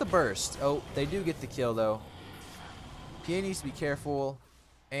won't get the burst. Oh, they do get the kill, though. PA needs to be careful.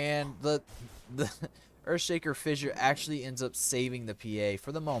 And the Earthshaker Fissure actually ends up saving the PA,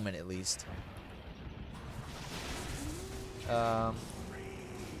 for the moment at least.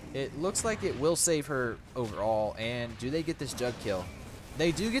 It looks like it will save her overall. And do they get this Jug kill?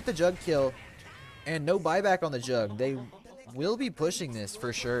 They do get the Jug kill. And no buyback on the Jug. They will be pushing this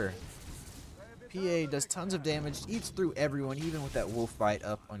for sure. PA does tons of damage, eats through everyone, even with that wolf fight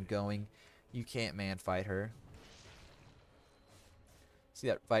up and going. You can't man fight her. See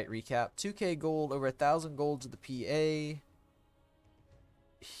that fight recap. 2k gold, over 1,000 gold to the PA.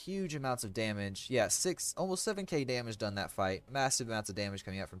 huge amounts of damage. Yeah, almost 7k damage done that fight. Massive amounts of damage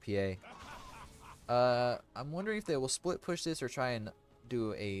coming out from PA. I'm wondering if they will split push this or try and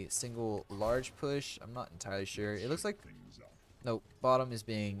do a single large push. I'm not entirely sure. It looks like no, bottom is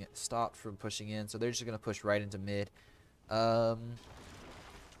being stopped from pushing in, so they're just gonna push right into mid. I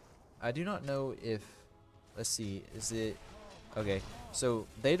do not know if, let's see, is it okay? So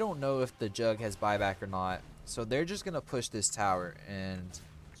they don't know if the jug has buyback or not, so they're just gonna push this tower and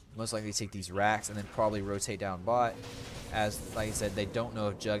most likely take these racks and then probably rotate down bot. As like I said, they don't know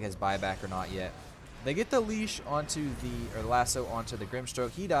if jug has buyback or not yet. They get the leash onto the lasso onto the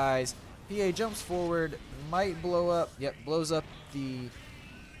Grimstroke. He dies. PA jumps forward, might blow up. Yep, blows up the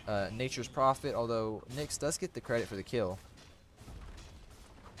Nature's Prophet, although Nyx does get the credit for the kill.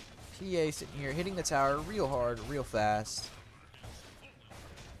 PA sitting here hitting the tower real hard, real fast.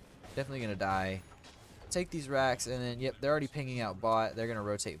 Definitely gonna die. Take these racks, and then yep, they're already pinging out bot. They're gonna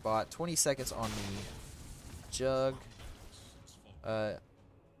rotate bot. 20 seconds on the jug.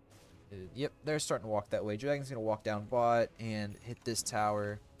 Yep, they're starting to walk that way. Dragon's gonna walk down bot and hit this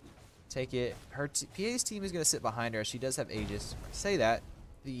tower. Take it. Her PA's team is gonna sit behind her. She does have Aegis. Say that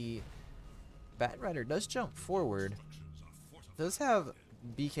the Bat Rider does jump forward. Does have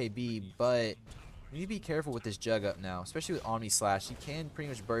BKB, but you need to be careful with this jug up now, especially with Omni Slash. He can pretty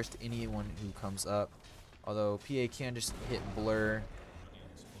much burst anyone who comes up. Although PA can just hit blur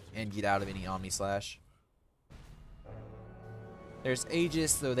and get out of any Omni Slash. There's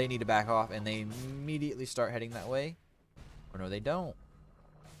Aegis, though they need to back off, and they immediately start heading that way. Or no, they don't.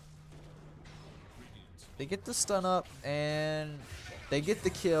 They get the stun up, and they get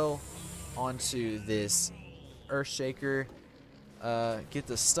the kill onto this Earthshaker. Get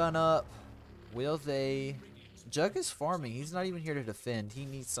the stun up. Will they? Jug is farming. He's not even here to defend. He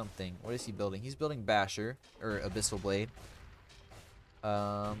needs something. What is he building? He's building Basher, or Abyssal Blade.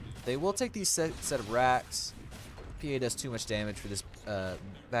 They will take these set of racks. PA does too much damage for this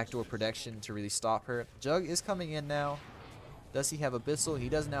backdoor protection to really stop her. Jug is coming in now. Does he have Abyssal? He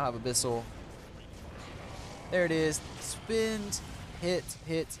does now have Abyssal. There it is. Spins.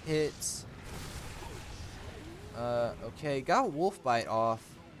 Hits. Okay, got Wolf Bite off.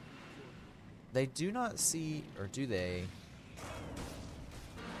 They do not see, or do they?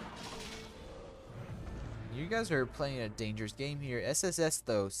 You guys are playing a dangerous game here. SSS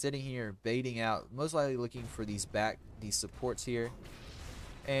though, sitting here baiting out, most likely looking for these supports here.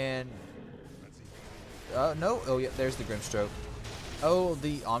 And no, oh yeah, there's the Grimstroke. Oh,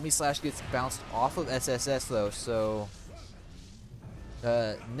 the Omni Slash gets bounced off of SSS though, so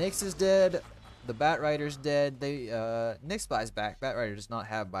Nyx is dead. The Bat Rider's dead. Nyx buys back. Bat Rider does not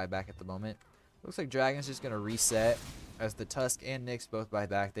have buyback at the moment. Looks like Dragon's just gonna reset as the Tusk and Nyx both buy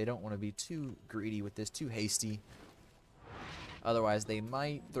back. They don't want to be too greedy with this, too hasty. Otherwise, they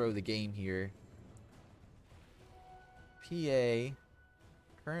might throw the game here. PA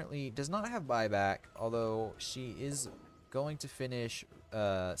currently does not have buyback, although she is going to finish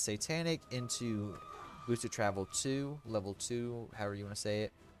Satanic into Boosted Travel 2, level 2, however you want to say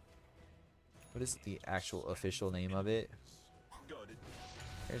it. What is the actual official name of it?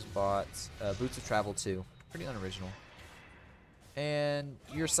 There's bots. Boots of Travel 2. Pretty unoriginal. And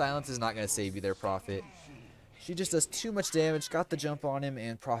your silence is not going to save you there, Prophet. She just does too much damage. Got the jump on him,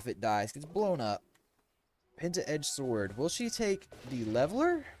 and Prophet dies. Gets blown up. Pin to Edge Sword. Will she take the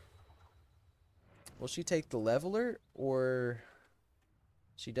Leveler? Will she take the Leveler? Or...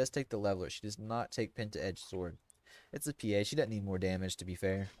 She does take the Leveler. She does not take Pin to Edge Sword. It's a PA. She doesn't need more damage, to be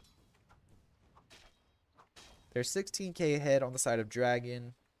fair. There's 16k ahead on the side of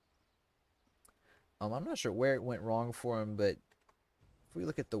Dragon. I'm not sure where it went wrong for him, but if we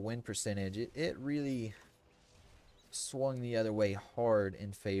look at the win percentage, it really swung the other way hard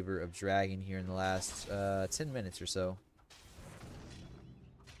in favor of Dragon here in the last 10 minutes or so.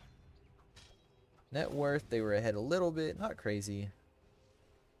 Net worth, they were ahead a little bit, not crazy.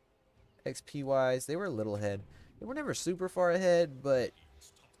 XP wise, they were a little ahead. They were never super far ahead, but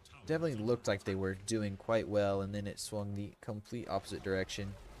definitely looked like they were doing quite well, and then it swung the complete opposite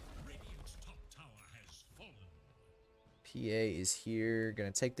direction. PA is here,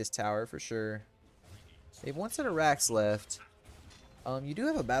 gonna take this tower for sure. They have one set of racks left. You do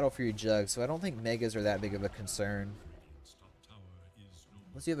have a battle for your jug, so I don't think megas are that big of a concern.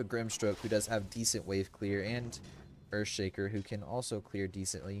 Unless you have a Grimstroke who does have decent wave clear, and Earthshaker who can also clear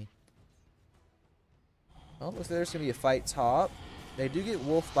decently. Well, looks like there's gonna be a fight top. They do get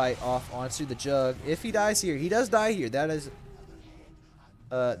Wolf Bite off onto the jug. If he dies here, he does die here. That is,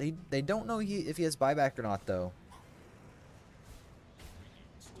 they don't know if he has buyback or not though.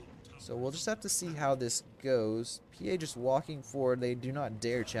 So we'll just have to see how this goes. PA just walking forward. They do not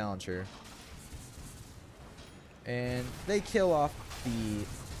dare challenge her. And they kill off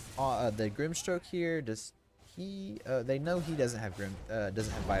the Grimstroke here. Does he? They know he doesn't have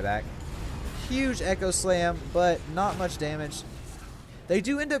buyback. Huge Echo Slam, but not much damage. They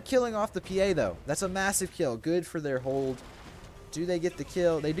do end up killing off the PA though. That's a massive kill. Good for their hold. Do they get the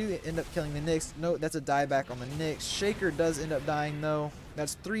kill? They do end up killing the Nyx. No, that's a dieback on the Nyx. Shaker does end up dying though.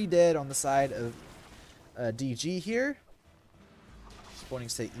 That's 3 dead on the side of DG here. Wanting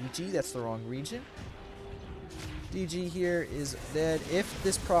to say EG, that's the wrong region. DG here is dead. If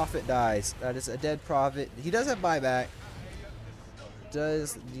this Prophet dies, that is a dead Prophet. He does have buyback.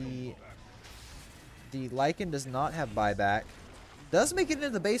 Does the Lycan does not have buyback. Does make it into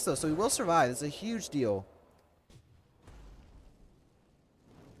the base though, so he will survive. It's a huge deal.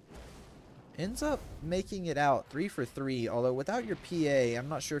 Ends up making it out 3 for 3, although without your PA, I'm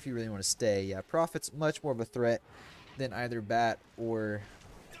not sure if you really want to stay. Yeah, Prophet's much more of a threat than either Bat or...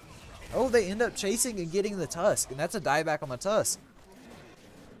 Oh, they end up chasing and getting the Tusk, and that's a dieback on the Tusk.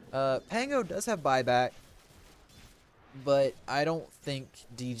 Pango does have buyback, but I don't think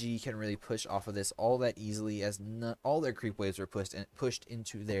DG can really push off of this all that easily, as all their creep waves were pushed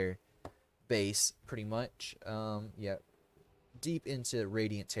into their base, pretty much. Yeah, deep into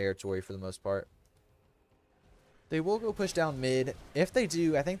Radiant territory for the most part. They will go push down mid. If they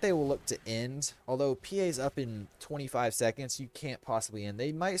do, I think they will look to end. Although PA's up in 25 seconds, you can't possibly end.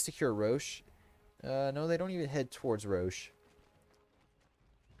 They might secure Roche. No, they don't even head towards Roche.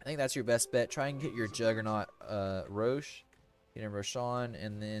 I think that's your best bet. Try and get your Juggernaut Roche. Get him Roshan,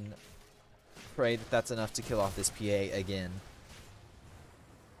 and then pray that that's enough to kill off this PA again.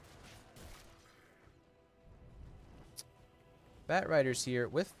 Bat Rider's here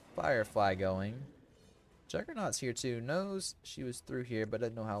with Firefly going. Juggernaut's here too. Knows she was through here, but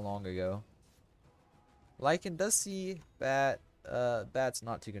doesn't know how long ago. Lycan does see Bat. Bat's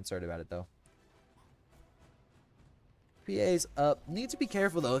not too concerned about it though. PA's up. Need to be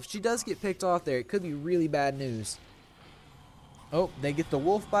careful though. If she does get picked off there, it could be really bad news. Oh, they get the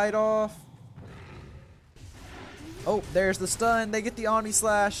wolf bite off. Oh, there's the stun. They get the Omni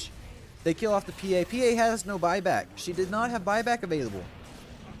Slash. They kill off the PA. PA has no buyback. She did not have buyback available.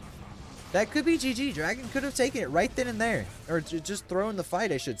 That could be GG. Dragon could have taken it right then and there. Or just thrown the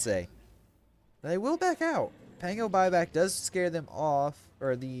fight, I should say. They will back out. Pango buyback does scare them off.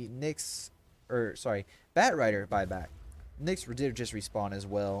 Or the Nyx... Or, sorry, Bat Rider buyback. Nyx did just respawn as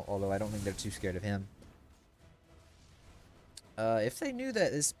well, although I don't think they're too scared of him. If they knew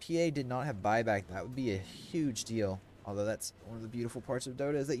that this PA did not have buyback, that would be a huge deal. Although that's one of the beautiful parts of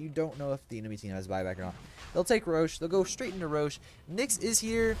Dota, is that you don't know if the enemy team has buyback or not. They'll take Roche. They'll go straight into Roche. Nyx is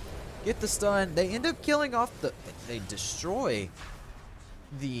here. Get the stun. They end up killing off the... They destroy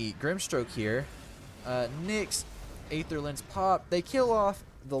the Grimstroke here. Nyx, Aether Lens pop. They kill off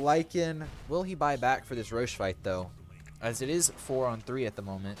the Lycan. Will he buy back for this Roche fight, though? As it is 4-on-3 at the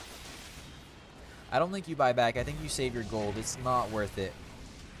moment. I don't think you buy back. I think you save your gold. It's not worth it.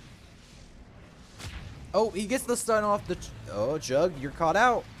 Oh, he gets the stun off the... Oh, Jug, you're caught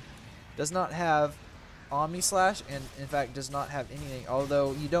out. Does not have Omni Slash, and in fact does not have anything.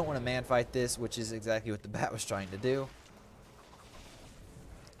 Although you don't want to man fight this, which is exactly what the Bat was trying to do.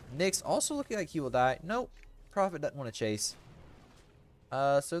 Nyx also looking like he will die. Nope. Prophet doesn't want to chase.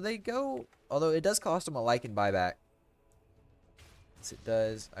 So they go... Although it does cost him a Lycan buyback. Yes, it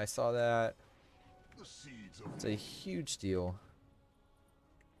does. I saw that. It's a huge deal.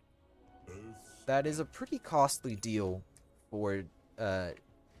 That is a pretty costly deal for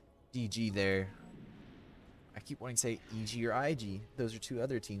DG there. I keep wanting to say EG or IG. Those are two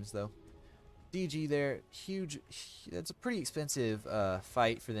other teams, though. DG there, huge. That's a pretty expensive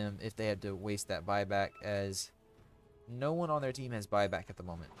fight for them if they had to waste that buyback, as no one on their team has buyback at the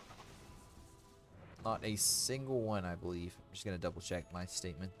moment. Not a single one, I believe. I'm just going to double check my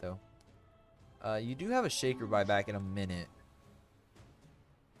statement, though. You do have a Shaker buyback in a minute.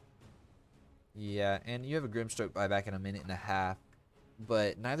 Yeah, and you have a Grimstroke buyback in a minute and a half.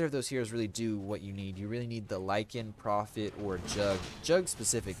 But neither of those heroes really do what you need. You really need the Lycan, Prophet, or Jug. Jug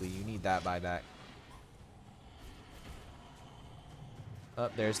specifically, you need that buyback.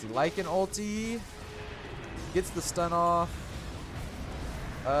 Up there's the Lycan ulti. Gets the stun off.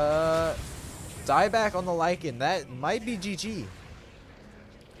 Dieback on the Lycan. That might be GG.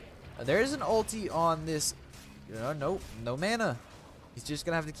 There's an ulti on this. Nope, no mana. He's just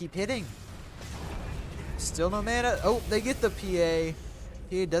going to have to keep hitting. Still no mana. Oh, they get the PA.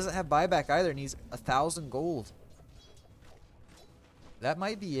 He doesn't have buyback either, and he's 1,000 gold. That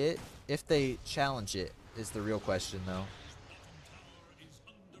might be it. If they challenge it, is the real question, though.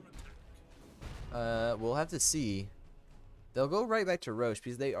 We'll have to see. They'll go right back to Roche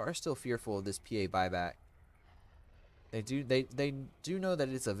because they are still fearful of this PA buyback. They do know that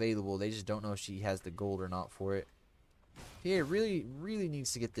it's available. They just don't know if she has the gold or not for it. PA really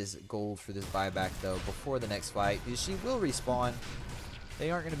needs to get this gold for this buyback though before the next fight, because she will respawn.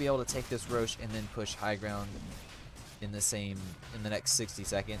 They aren't going to be able to take this Roche and then push high ground in the next 60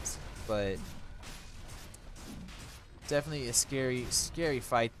 seconds. But definitely a scary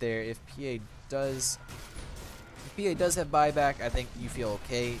fight there. If PA does have buyback, I think you feel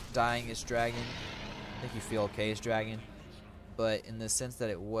okay dying as Dragon. I think you feel okay as Dragon. But in the sense that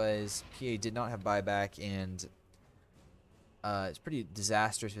it was, PA did not have buyback, and it's pretty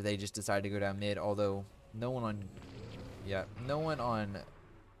disastrous if they just decide to go down mid. Although no one on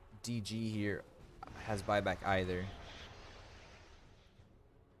DG here has buyback either.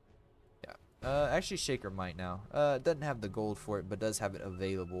 Yeah, actually Shaker might now. Doesn't have the gold for it, but does have it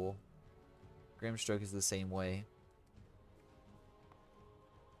available. Grimstroke is the same way.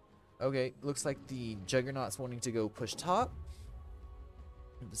 Okay, looks like the Juggernaut's wanting to go push top.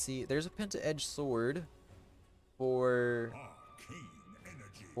 Let's see, there's a Penta-Edge sword for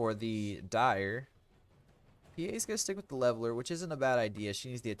the Dire. PA's gonna stick with the Leveler, which isn't a bad idea. She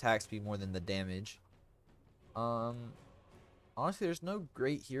needs the attack speed more than the damage. Honestly, there's no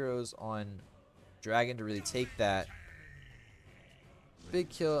great heroes on Dragon to really take that. Big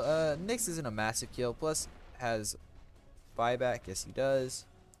kill. Nyx isn't a massive kill, plus has buyback. Yes, he does.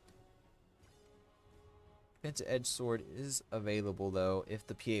 Penta-Edge sword is available though if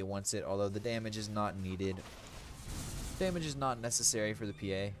the PA wants it, although the damage is not needed. Damage is not necessary for the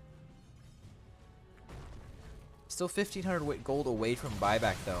PA. Still 1500 gold away from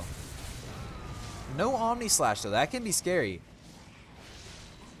buyback though. No Omni Slash though, that can be scary.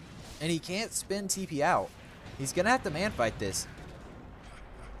 And he can't spin TP out. He's gonna have to man fight this.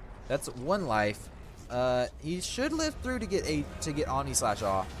 That's one life. He should live through to get Omni Slash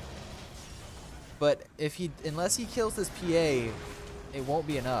off. But unless he kills this PA, it won't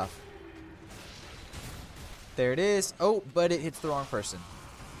be enough. There it is. Oh, but it hits the wrong person.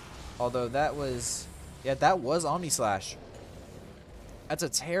 Although that was Omni Slash. That's a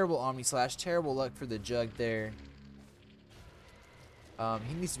terrible Omni Slash. Terrible luck for the Jug there.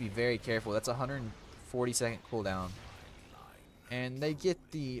 He needs to be very careful. That's a 140-second cooldown. And they get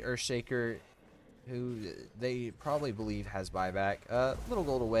the Earthshaker, who they probably believe has buyback. Little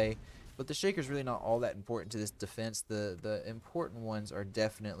gold away. But the Shaker's really not all that important to this defense. The important ones are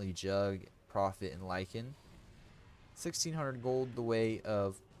definitely Jug, Prophet, and Lycan. 1600 gold the way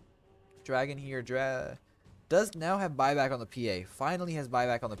of Dragon here. Does now have buyback on the PA. Finally has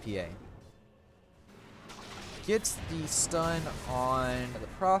buyback on the PA. Gets the stun on the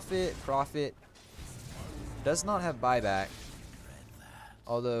Prophet. Prophet does not have buyback.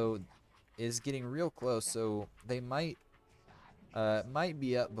 Although is getting real close, so they might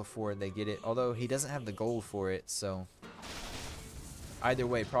be up before they get it, although he doesn't have the gold for it, so either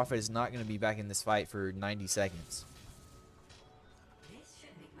way, Prophet is not going to be back in this fight for 90 seconds.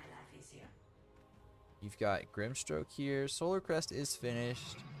 You've got Grimstroke here. Solar Crest is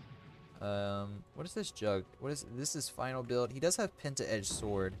finished. What is this Jug? This is final build. He does have Penta-Edge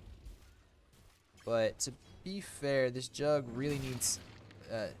sword, but to be fair, this Jug really needs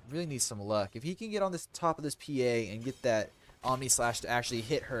some luck. If he can get on this top of this PA and get that Omni Slash to actually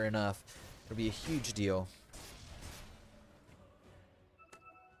hit her enough, it'll be a huge deal.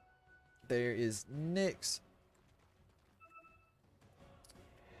 There is Nyx.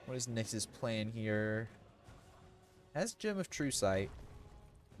 What is Nyx's plan here? Has Gem of True Sight.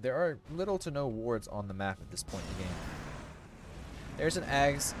 There are little to no wards on the map at this point in the game. There's an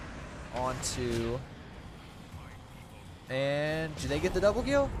Ags onto, and do they get the double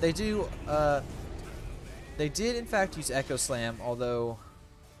kill? They do. They did in fact use Echo Slam, although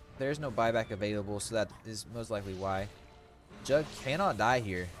there's no buyback available, so that is most likely why. Jug cannot die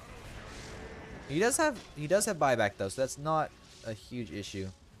here. He does have buyback though, so that's not a huge issue.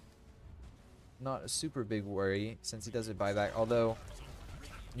 Not a super big worry since he does have buyback. Although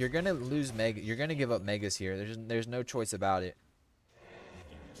you're gonna lose Mega, you're gonna give up Megas here. There's no choice about it.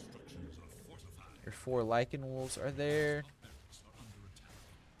 Your 4 Lycan Wolves are there.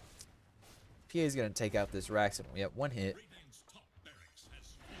 PA is gonna take out this Rax. Yep, one hit.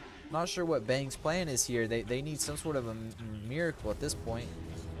 Not sure what Bang's plan is here. They need some sort of a miracle at this point.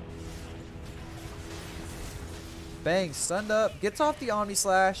 Bang, stunned up, gets off the Omni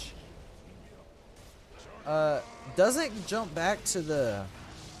Slash. Doesn't jump back to the.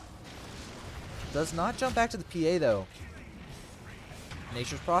 Does not jump back to the PA though.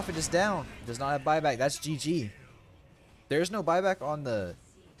 Nature's Prophet is down. Does not have buyback. That's GG. There's no buyback on the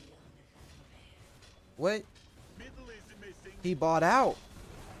What? He bought out.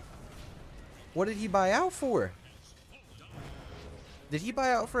 What did he buy out for? Did he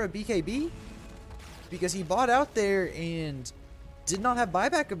buy out for a BKB? Because he bought out there and did not have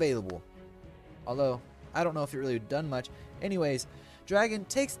buyback available. Although, I don't know if it really done much. Anyways, Dragon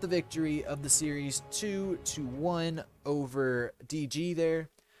takes the victory of the series 2-1 over DG there.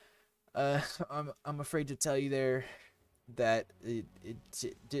 I'm afraid to tell you there that it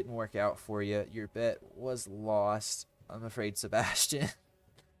didn't work out for you. Your bet was lost. I'm afraid, Sebastian.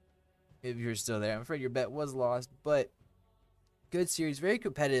 If you're still there, I'm afraid your bet was lost. But good series, very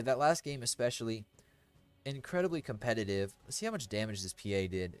competitive. That last game especially, incredibly competitive. Let's see how much damage this PA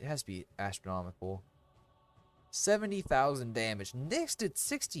did. It has to be astronomical. 70,000 damage. Nyx did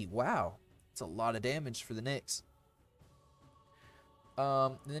 60. Wow. That's a lot of damage for the Nyx.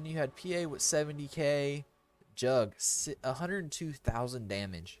 And then you had PA with 70k. Jug, 102,000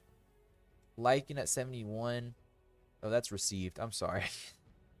 damage. Lycan at 71. Oh, that's received. I'm sorry.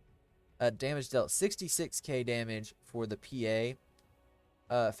 Damage dealt, 66k damage for the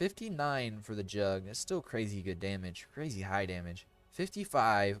PA. 59 for the Jug. That's still crazy good damage. Crazy high damage.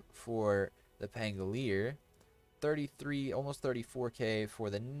 55 for the Pangolier. 33, almost 34k for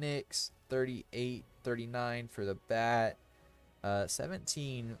the Nyx. 38, 39 for the Bat.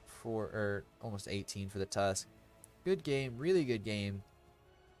 17 for, or almost 18 for the Tusk. Good game, really good game.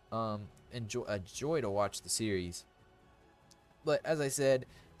 A joy to watch the series. But as I said,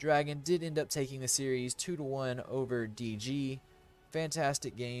 Dragon did end up taking the series 2-1 over DG.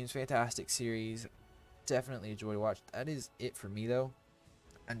 Fantastic games, fantastic series. Definitely a joy to watch. That is it for me though.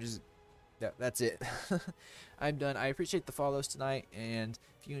 That's it. I'm done. I appreciate the follows tonight, and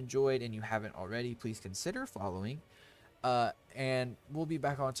if you enjoyed and you haven't already, please consider following. And we'll be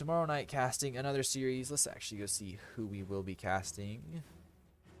back on tomorrow night casting another series. Let's actually go see who we will be casting.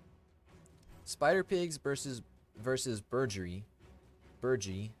 Spider Pigs versus Burgery.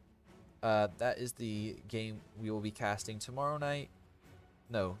 That is the game we will be casting tomorrow night.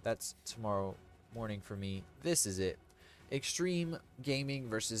 No, that's tomorrow morning for me. This is it. Extreme Gaming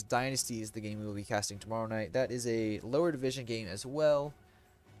versus Dynasty is the game we will be casting tomorrow night. That is a lower division game as well.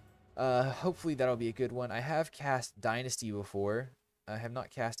 Hopefully that'll be a good one. I have cast Dynasty before. I have not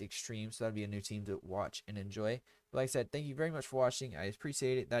cast Extreme, so that'll be a new team to watch and enjoy. But like I said, thank you very much for watching. I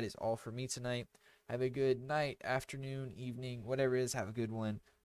appreciate it. That is all for me tonight. Have a good night, afternoon, evening, whatever it is. Have a good one.